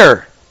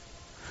desire.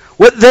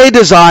 What they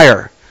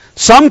desire.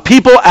 Some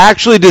people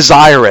actually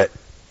desire it.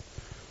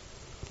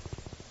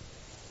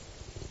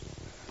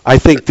 I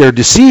think they're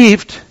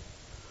deceived,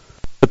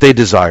 but they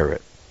desire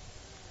it.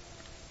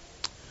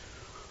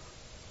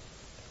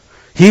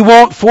 He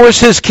won't force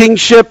his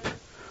kingship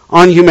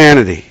on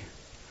humanity.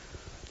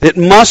 It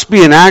must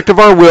be an act of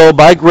our will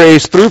by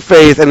grace through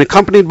faith and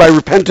accompanied by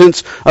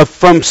repentance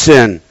from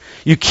sin.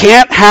 You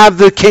can't have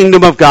the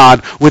kingdom of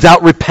God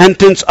without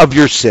repentance of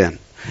your sin.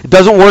 It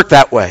doesn't work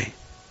that way.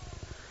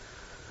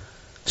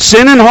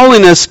 Sin and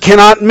holiness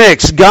cannot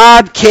mix.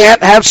 God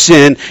can't have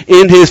sin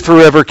in his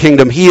forever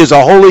kingdom. He is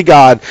a holy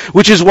God,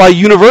 which is why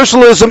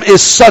universalism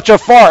is such a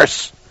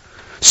farce.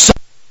 So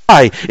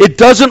why? It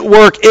doesn't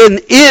work in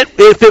it.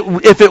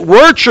 If it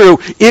were true,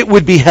 it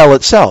would be hell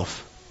itself.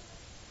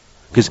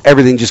 Because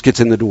everything just gets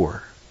in the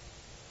door.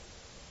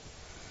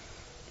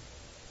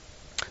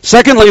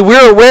 Secondly,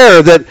 we're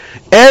aware that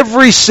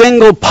every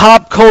single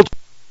pop culture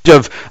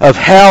of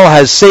hell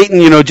has Satan,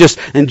 just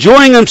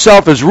enjoying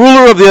himself as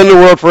ruler of the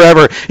underworld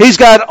forever. He's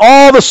got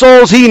all the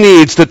souls he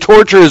needs to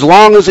torture as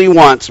long as he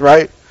wants,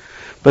 right?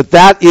 But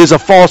that is a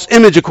false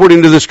image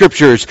according to the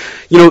Scriptures.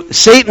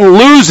 Satan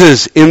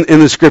loses in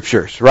the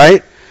Scriptures,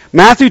 right?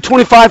 Matthew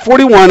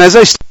 25:41, as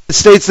I said, it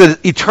states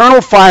that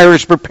eternal fire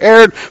is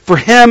prepared for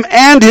him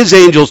and his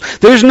angels.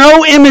 There's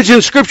no image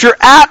in Scripture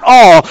at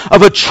all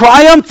of a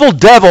triumphal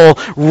devil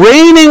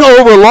reigning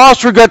over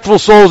lost, regretful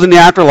souls in the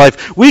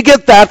afterlife. We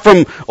get that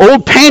from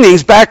old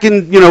paintings back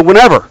in,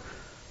 whenever.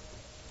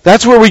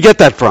 That's where we get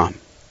that from.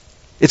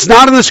 It's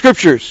not in the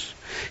Scriptures.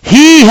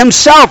 He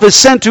himself is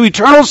sent to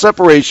eternal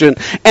separation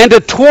and to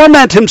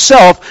torment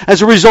himself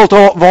as a result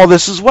of all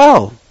this as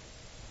well.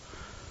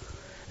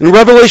 In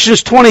Revelation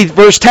 20,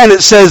 verse 10,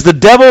 it says, the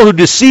devil who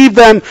deceived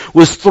them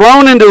was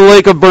thrown into the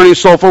lake of burning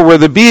sulfur where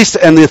the beast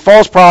and the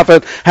false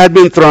prophet had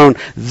been thrown.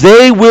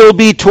 They will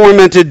be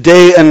tormented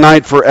day and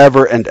night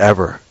forever and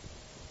ever.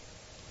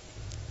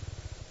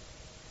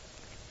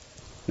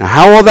 Now,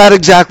 how all that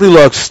exactly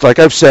looks, like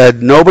I've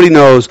said, nobody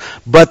knows,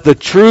 but the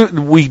truth,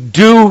 we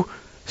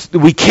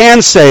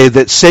can say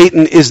that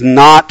Satan is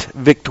not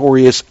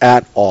victorious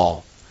at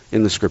all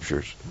in the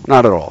Scriptures.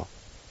 Not at all.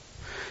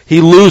 He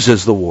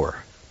loses the war.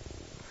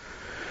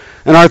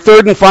 And our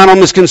third and final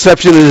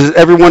misconception is that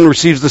everyone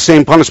receives the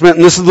same punishment,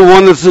 and this is the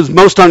one that is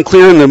most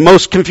unclear and the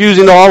most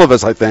confusing to all of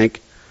us, I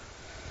think.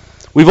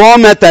 We've all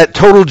met that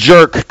total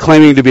jerk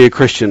claiming to be a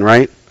Christian,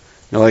 right?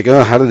 You're like,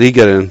 oh, how did he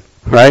get in,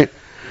 right?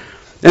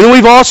 And then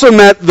we've also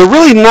met the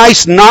really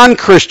nice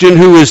non-Christian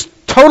who is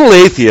total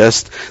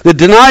atheist that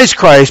denies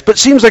Christ but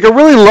seems like a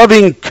really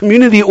loving,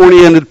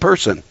 community-oriented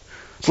person.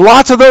 There's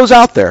lots of those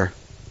out there.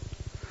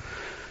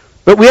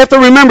 But we have to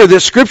remember that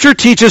Scripture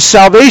teaches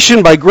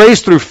salvation by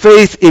grace through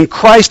faith in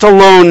Christ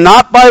alone,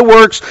 not by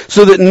works,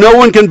 so that no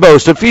one can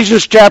boast.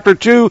 Ephesians chapter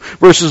 2,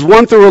 verses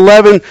 1 through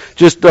 11,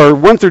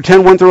 1 through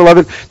 10, 1 through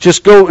 11,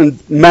 just go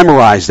and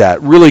memorize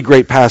that. Really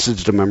great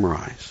passage to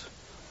memorize.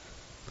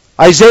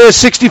 Isaiah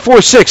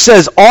 64:6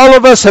 says, all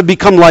of us have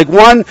become like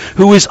one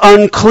who is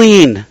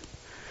unclean,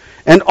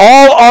 and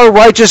all our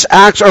righteous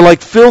acts are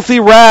like filthy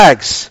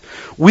rags.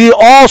 We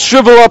all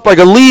shrivel up like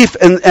a leaf,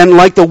 and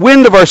like the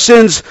wind of our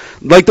sins,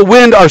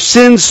 our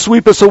sins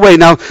sweep us away.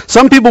 Now,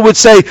 some people would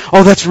say,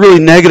 oh, that's really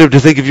negative to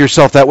think of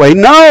yourself that way.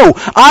 No,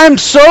 I'm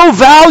so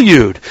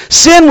valued.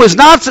 Sin was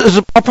not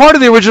a part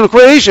of the original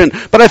creation,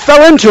 but I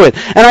fell into it.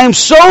 And I am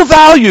so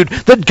valued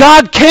that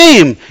God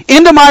came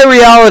into my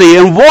reality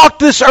and walked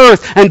this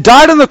earth and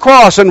died on the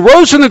cross and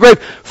rose from the grave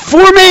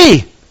for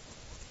me.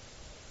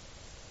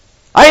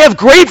 I have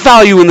great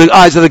value in the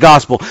eyes of the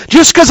gospel.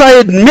 Just because I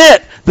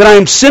admit that I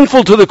am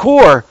sinful to the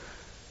core,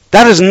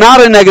 that is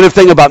not a negative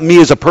thing about me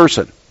as a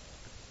person.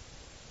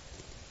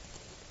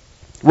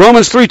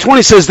 Romans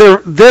 3:20 says,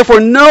 therefore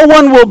no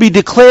one will be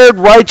declared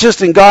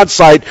righteous in God's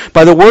sight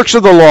by the works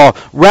of the law.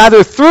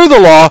 Rather, through the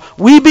law,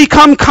 we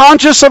become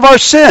conscious of our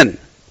sin.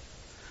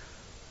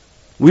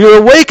 We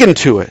are awakened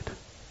to it.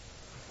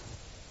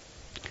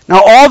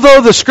 Now,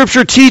 although the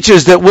Scripture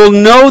teaches that we'll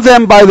know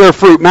them by their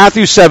fruit,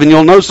 Matthew 7,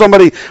 you'll know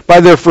somebody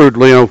by their fruit,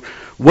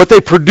 what they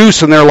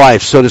produce in their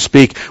life, so to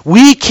speak.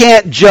 We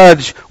can't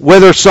judge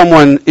whether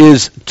someone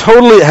has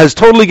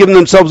totally given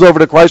themselves over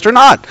to Christ or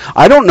not.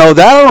 I don't know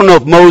that. I don't know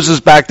if Moses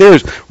back there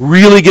is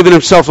really giving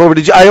himself over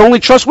to Jesus. I only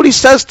trust what he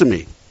says to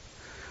me.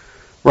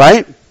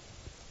 Right?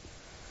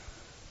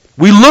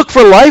 We look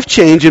for life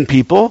change in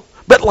people,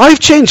 but life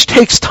change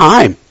takes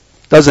time,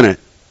 doesn't it?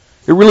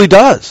 It really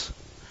does.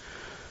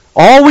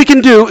 All we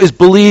can do is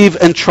believe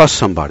and trust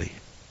somebody.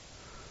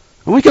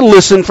 And we can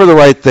listen for the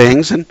right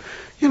things and,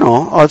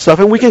 all that stuff.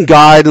 And we can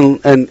guide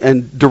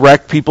and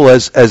direct people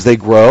as they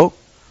grow.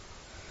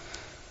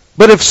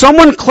 But if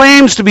someone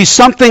claims to be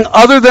something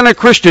other than a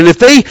Christian, if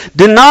they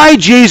deny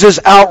Jesus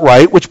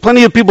outright, which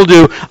plenty of people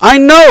do, I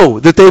know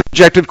that they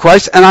rejected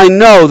Christ, and I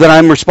know that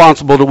I'm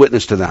responsible to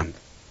witness to them.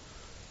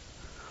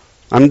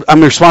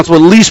 I'm responsible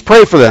to at least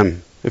pray for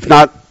them, if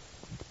not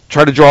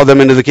try to draw them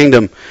into the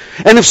kingdom.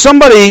 And if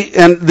somebody,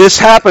 and this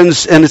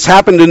happens, and it's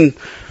happened in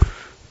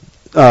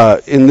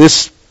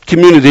this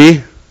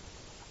community,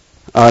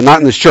 not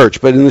in this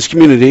church, but in this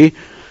community,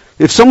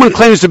 if someone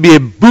claims to be a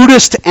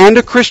Buddhist and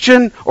a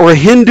Christian, or a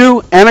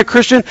Hindu and a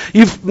Christian,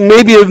 you've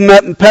maybe have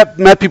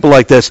met people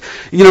like this.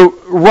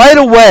 Right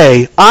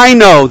away, I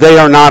know they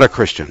are not a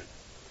Christian.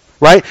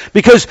 Right?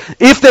 Because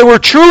if they were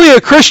truly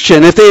a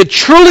Christian, if they had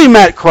truly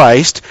met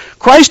Christ,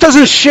 Christ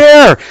doesn't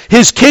share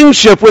his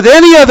kingship with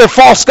any other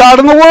false god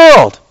in the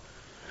world.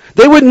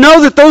 They would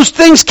know that those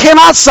things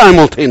cannot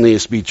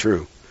simultaneously be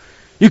true.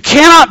 You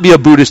cannot be a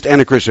Buddhist and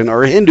a Christian,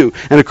 or a Hindu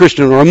and a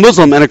Christian, or a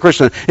Muslim and a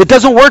Christian. It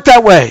doesn't work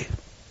that way.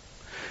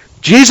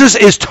 Jesus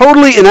is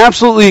totally and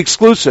absolutely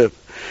exclusive.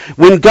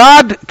 When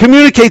God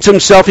communicates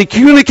himself, he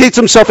communicates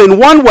himself in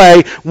one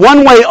way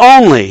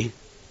only.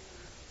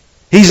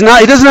 He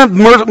doesn't have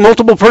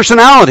multiple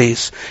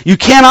personalities. You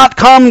cannot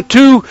come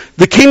to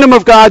the kingdom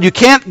of God, you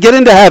can't get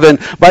into heaven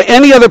by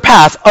any other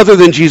path other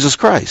than Jesus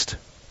Christ.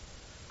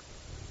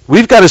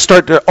 We've got to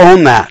start to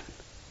own that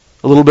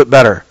a little bit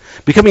better.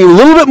 Becoming a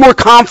little bit more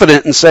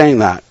confident in saying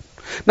that.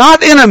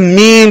 Not in a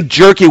mean,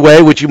 jerky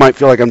way, which you might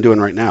feel like I'm doing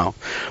right now.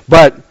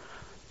 But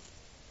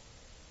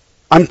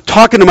I'm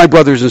talking to my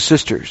brothers and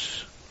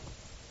sisters.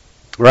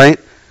 Right?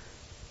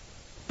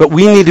 But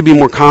we need to be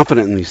more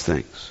confident in these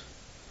things.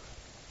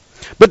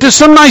 But does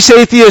some nice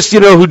atheist,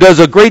 who does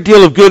a great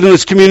deal of good in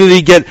this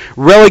community get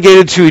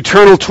relegated to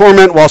eternal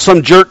torment while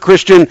some jerk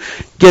Christian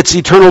gets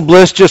eternal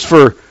bliss just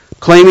for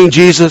claiming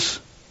Jesus?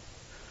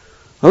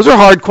 Those are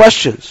hard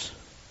questions.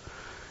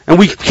 And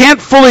we can't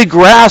fully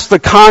grasp the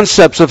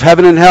concepts of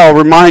heaven and hell,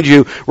 remind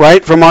you,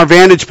 right? From our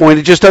vantage point,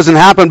 it just doesn't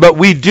happen. But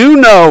we do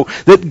know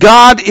that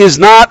God is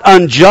not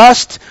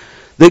unjust,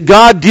 that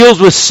God deals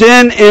with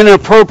sin in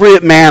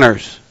appropriate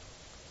manners.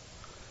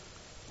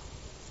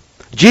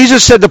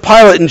 Jesus said to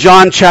Pilate in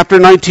John chapter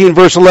 19,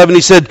 verse 11,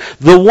 he said,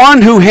 "The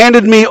one who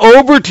handed me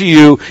over to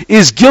you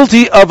is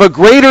guilty of a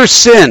greater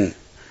sin."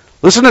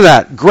 Listen to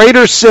that,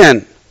 greater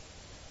sin.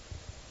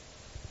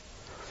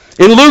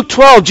 In Luke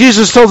 12,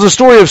 Jesus tells the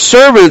story of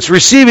servants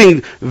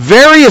receiving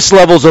various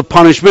levels of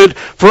punishment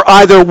for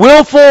either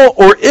willful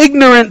or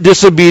ignorant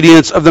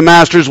disobedience of the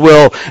master's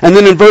will. And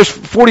then in verse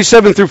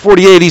 47 through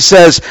 48, he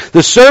says,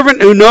 "The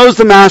servant who knows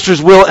the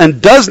master's will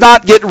and does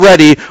not get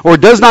ready or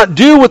does not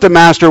do what the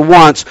master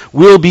wants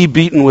will be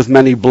beaten with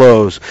many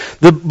blows.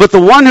 But the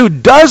one who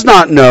does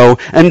not know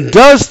and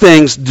does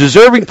things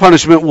deserving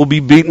punishment will be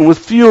beaten with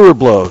fewer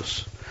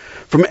blows.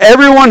 From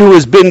everyone who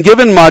has been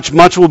given much,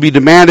 much will be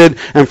demanded,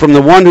 and from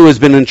the one who has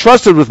been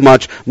entrusted with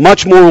much,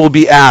 much more will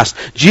be asked."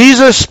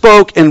 Jesus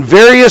spoke in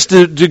various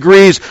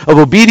degrees of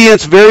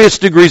obedience, various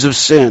degrees of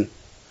sin.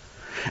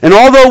 And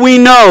although we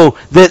know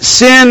that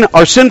sin,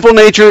 our sinful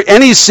nature,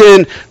 any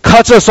sin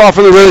cuts us off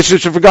from the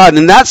relationship with God, and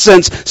in that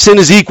sense, sin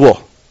is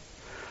equal.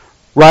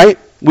 Right?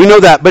 We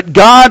know that. But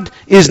God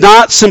is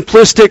not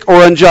simplistic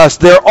or unjust.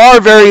 There are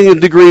varying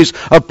degrees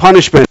of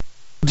punishment.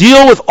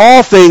 Deal with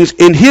all things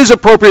in his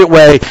appropriate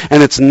way,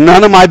 and it's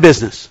none of my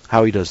business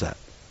how he does that.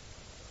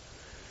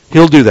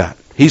 He'll do that.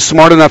 He's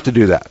smart enough to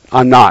do that.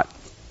 I'm not.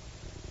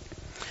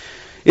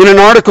 In an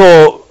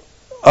article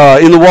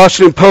in the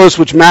Washington Post,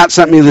 which Matt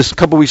sent me this a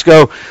couple weeks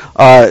ago,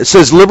 it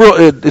says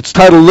it's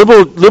titled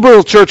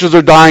 "Liberal Churches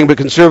Are Dying, but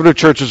Conservative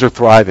Churches Are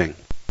Thriving."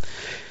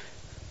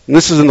 And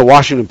this is in the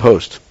Washington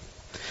Post.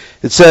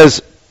 It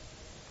says,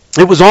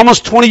 "It was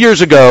almost 20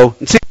 years ago."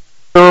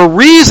 There are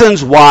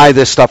reasons why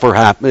this stuff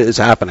is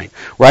happening,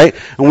 right?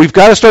 And we've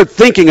got to start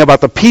thinking about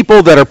the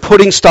people that are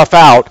putting stuff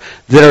out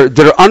that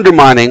are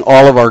undermining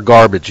all of our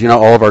garbage,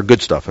 all of our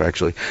good stuff,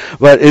 actually.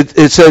 But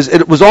it says,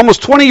 it was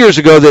almost 20 years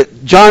ago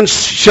that John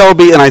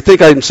Shelby, and I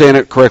think I'm saying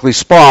it correctly,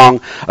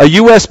 Spong, a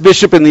U.S.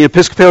 bishop in the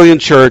Episcopalian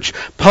Church,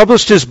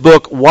 published his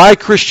book, "Why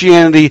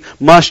Christianity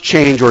Must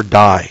Change or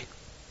Die."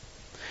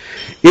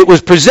 It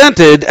was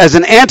presented as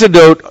an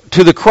antidote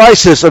to the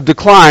crisis of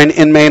decline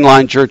in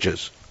mainline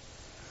churches.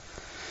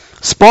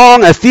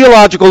 Spong, a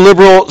theological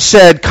liberal,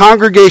 said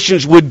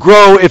congregations would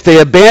grow if they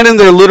abandoned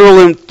their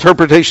literal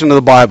interpretation of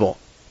the Bible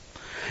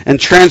and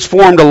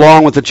transformed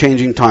along with the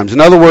changing times.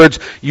 In other words,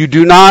 you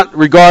do not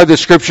regard the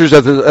scriptures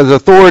as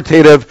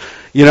authoritative,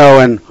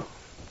 and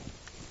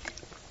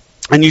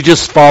you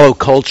just follow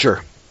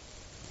culture,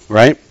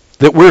 right?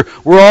 That we're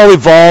all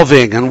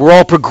evolving and we're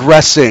all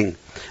progressing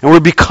and we're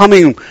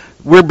becoming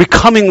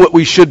what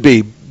we should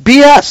be.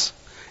 BS.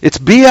 It's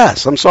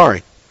BS. I'm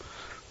sorry.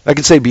 I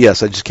can say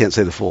BS, I just can't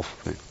say the full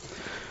thing.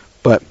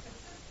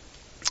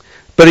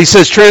 But he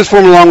says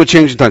transform along with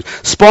changing times.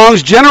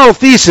 Spong's general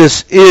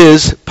thesis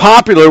is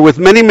popular with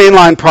many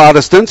mainline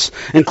Protestants,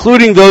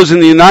 including those in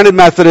the United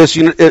Methodist,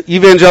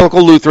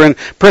 Evangelical Lutheran,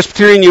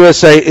 Presbyterian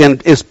USA,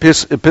 and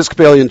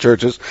Episcopalian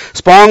churches.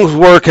 Spong's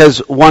work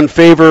has won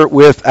favor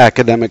with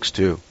academics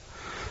too.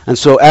 And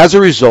so as a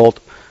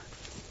result,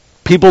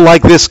 people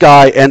like this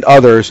guy and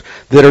others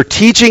that are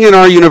teaching in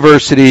our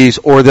universities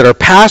or that are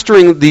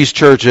pastoring these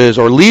churches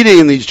or leading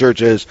in these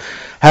churches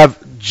have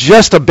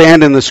just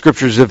abandoned the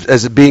scriptures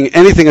as being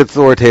anything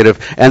authoritative,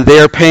 and they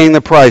are paying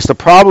the price. The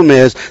problem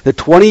is that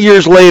 20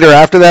 years later,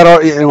 after that,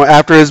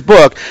 after his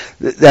book,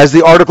 as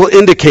the article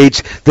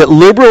indicates, that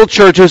liberal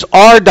churches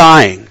are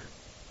dying,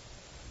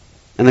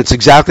 and it's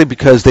exactly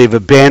because they've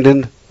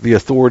abandoned the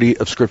authority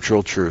of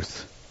scriptural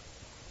truth.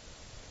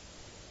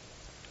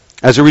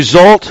 As a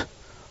result,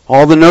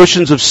 all the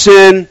notions of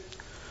sin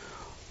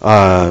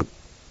and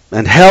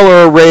hell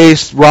are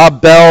erased.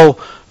 Rob Bell,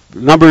 a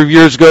number of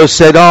years ago,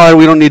 said,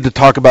 we don't need to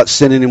talk about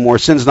sin anymore.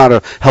 Sin's not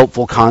a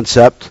helpful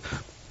concept.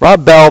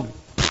 Rob Bell,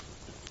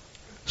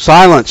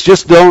 silence.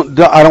 Just I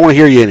don't want to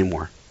hear you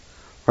anymore.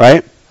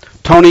 Right?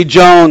 Tony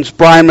Jones,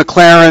 Brian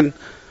McLaren,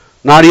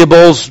 Nadia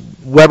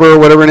Bolz-Weber,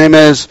 whatever her name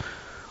is.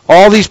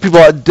 All these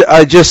people,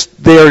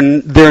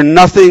 they're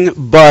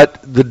nothing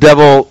but the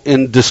devil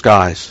in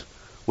disguise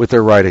with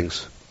their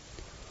writings.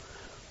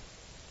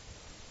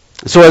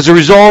 So as a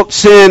result,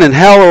 sin and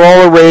hell are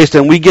all erased,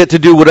 and we get to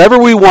do whatever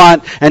we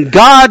want, and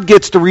God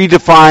gets to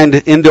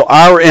redefine into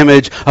our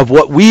image of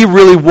what we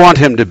really want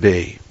him to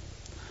be.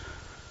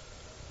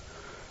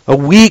 A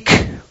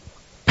weak,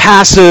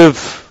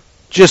 passive,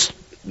 just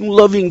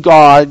loving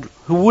God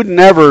who would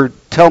never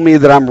tell me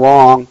that I'm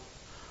wrong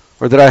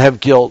or that I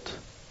have guilt.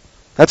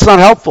 That's not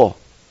helpful.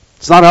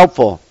 It's not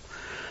helpful.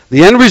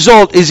 The end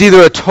result is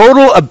either a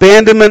total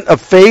abandonment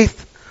of faith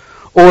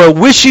or a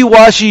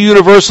wishy-washy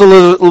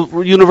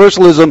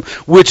universalism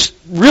which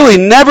really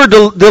never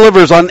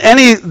delivers on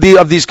any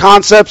of these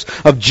concepts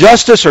of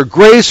justice or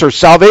grace or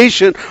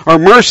salvation or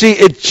mercy.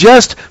 It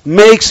just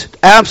makes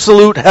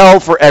absolute hell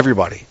for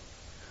everybody.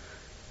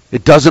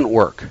 It doesn't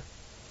work.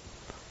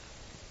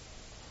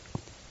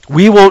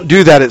 We won't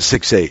do that at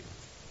 6-8.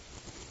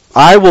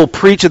 I will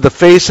preach at the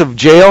face of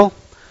jail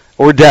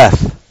or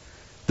death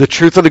the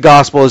truth of the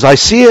gospel as I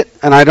see it,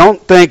 and I don't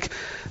think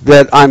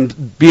that I'm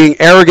being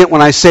arrogant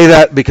when I say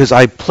that, because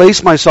I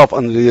place myself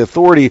under the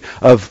authority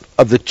of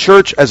the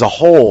church as a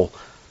whole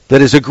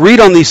that has agreed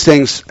on these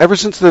things ever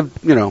since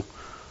the,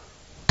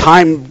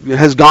 time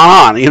has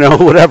gone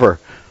on, whatever.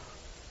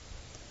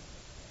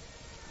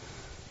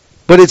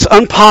 But it's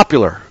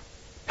unpopular.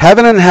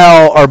 Heaven and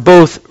hell are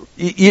both,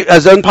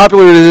 as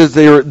unpopular as it is,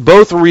 they are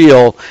both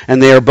real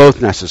and they are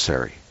both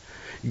necessary.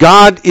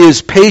 God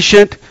is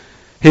patient.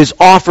 His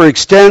offer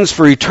extends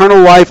for eternal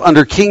life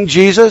under King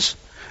Jesus,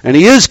 and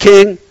he is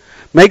king.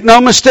 Make no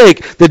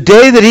mistake, the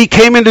day that he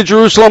came into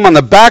Jerusalem on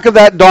the back of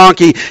that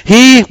donkey,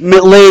 he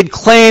laid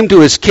claim to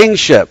his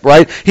kingship,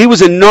 right? He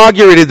was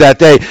inaugurated that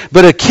day.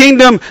 But a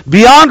kingdom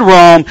beyond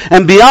Rome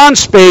and beyond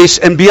space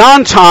and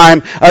beyond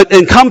time,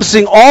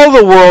 encompassing all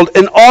the world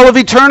and all of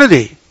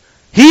eternity.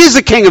 He is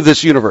the king of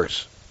this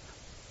universe.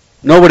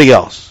 Nobody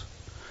else.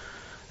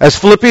 As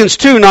Philippians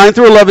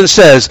 2:9-11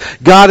 says,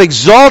 God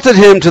exalted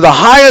him to the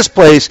highest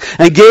place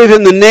and gave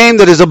him the name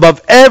that is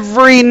above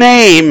every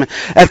name,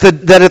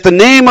 that at the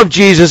name of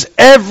Jesus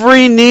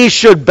every knee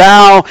should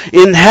bow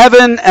in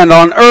heaven and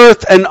on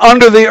earth and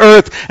under the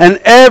earth,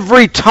 and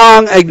every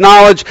tongue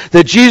acknowledge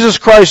that Jesus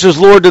Christ is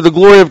Lord, to the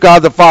glory of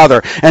God the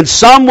Father. And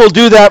some will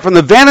do that from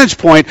the vantage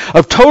point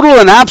of total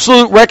and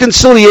absolute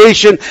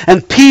reconciliation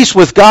and peace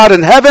with God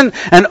in heaven,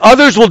 and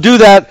others will do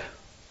that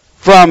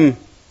from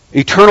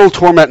eternal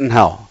torment in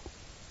hell.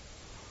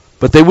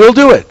 But they will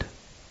do it.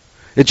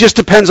 It just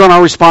depends on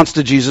our response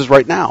to Jesus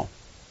right now.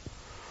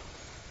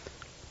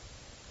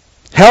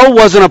 Hell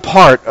wasn't a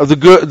part of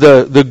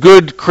the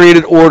good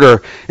created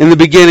order in the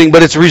beginning,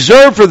 but it's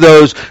reserved for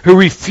those who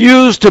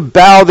refuse to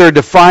bow their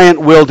defiant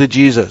will to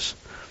Jesus.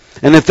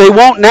 And if they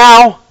won't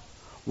now,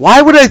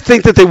 why would I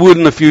think that they would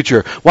in the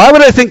future? Why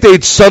would I think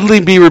they'd suddenly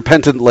be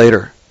repentant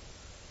later?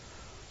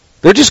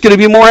 They're just going to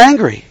be more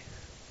angry.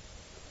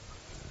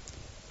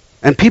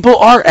 And people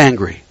are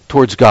angry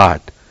towards God.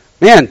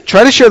 Man,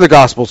 try to share the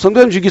gospel.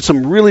 Sometimes you get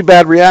some really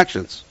bad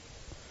reactions.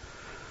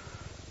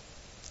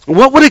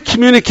 What would it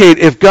communicate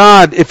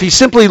if he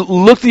simply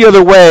looked the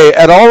other way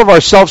at all of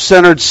our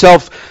self-centered,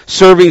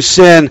 self-serving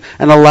sin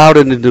and allowed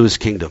it into his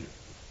kingdom?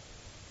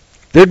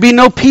 There'd be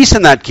no peace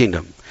in that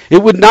kingdom.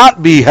 It would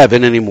not be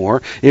heaven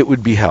anymore. It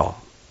would be hell.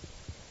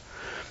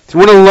 If you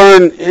want to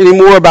learn any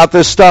more about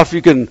this stuff,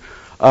 you can...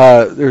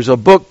 there's a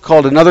book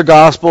called Another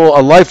Gospel,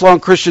 A Lifelong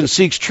Christian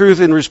Seeks Truth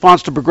in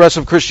Response to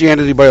Progressive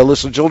Christianity by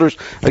Alyssa Childers.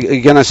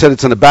 Again, I said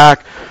it's in the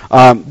back.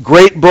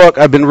 Great book.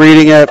 I've been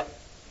reading it.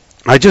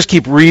 I just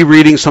keep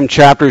rereading some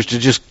chapters to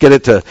just get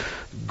it to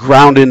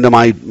ground into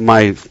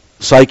my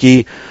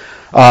psyche.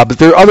 But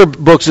there are other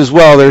books as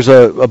well. There's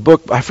a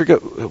book, I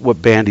forget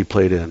what band he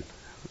played in.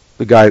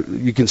 The guy,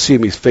 you can see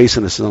him, he's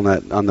facing us on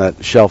that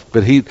shelf,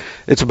 but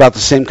it's about the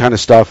same kind of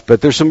stuff. But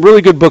there's some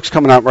really good books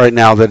coming out right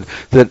now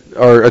that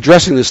are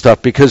addressing this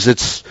stuff because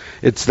it's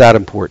that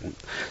important.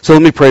 So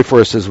let me pray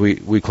for us as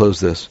we close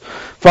this.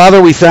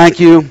 Father, we thank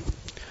you.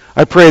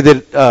 I pray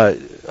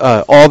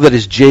that all that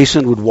is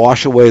Jason would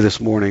wash away this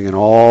morning, and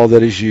all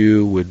that is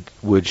you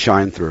would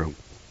shine through.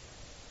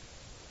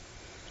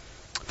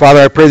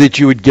 Father, I pray that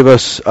you would give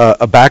us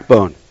a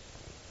backbone,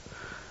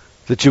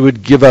 that you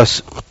would give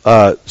us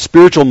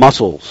spiritual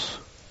muscles,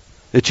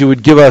 that you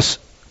would give us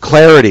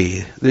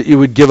clarity, that you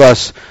would give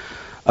us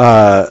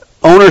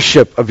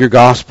ownership of your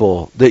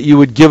gospel, that you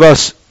would give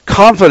us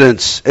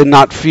confidence and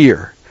not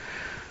fear.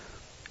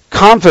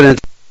 Confidence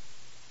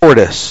toward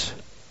us.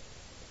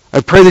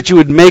 I pray that you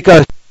would make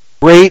us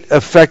great,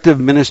 effective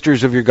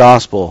ministers of your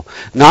gospel.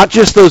 Not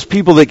just those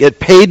people that get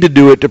paid to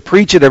do it, to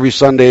preach it every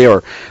Sunday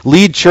or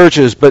lead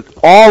churches, but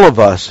all of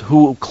us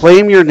who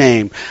claim your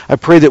name. I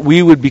pray that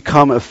we would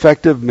become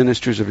effective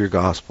ministers of your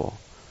gospel.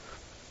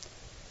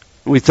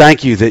 We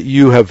thank you that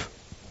you have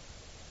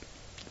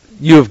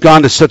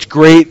gone to such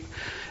great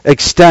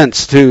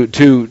extents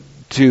to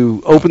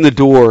open the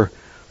door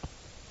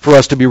for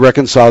us to be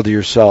reconciled to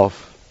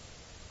yourself.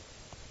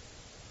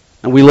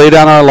 And we lay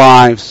down our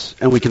lives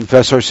and we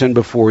confess our sin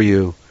before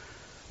you.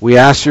 We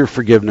ask your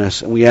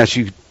forgiveness, and we ask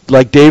you,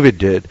 like David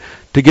did,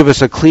 to give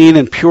us a clean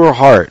and pure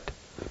heart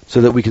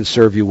so that we can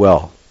serve you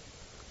well.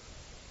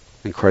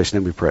 In Christ's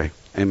name we pray.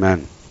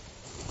 Amen.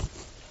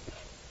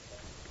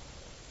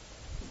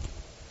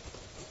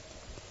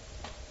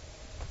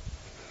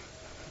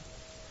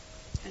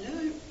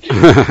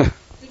 Hello.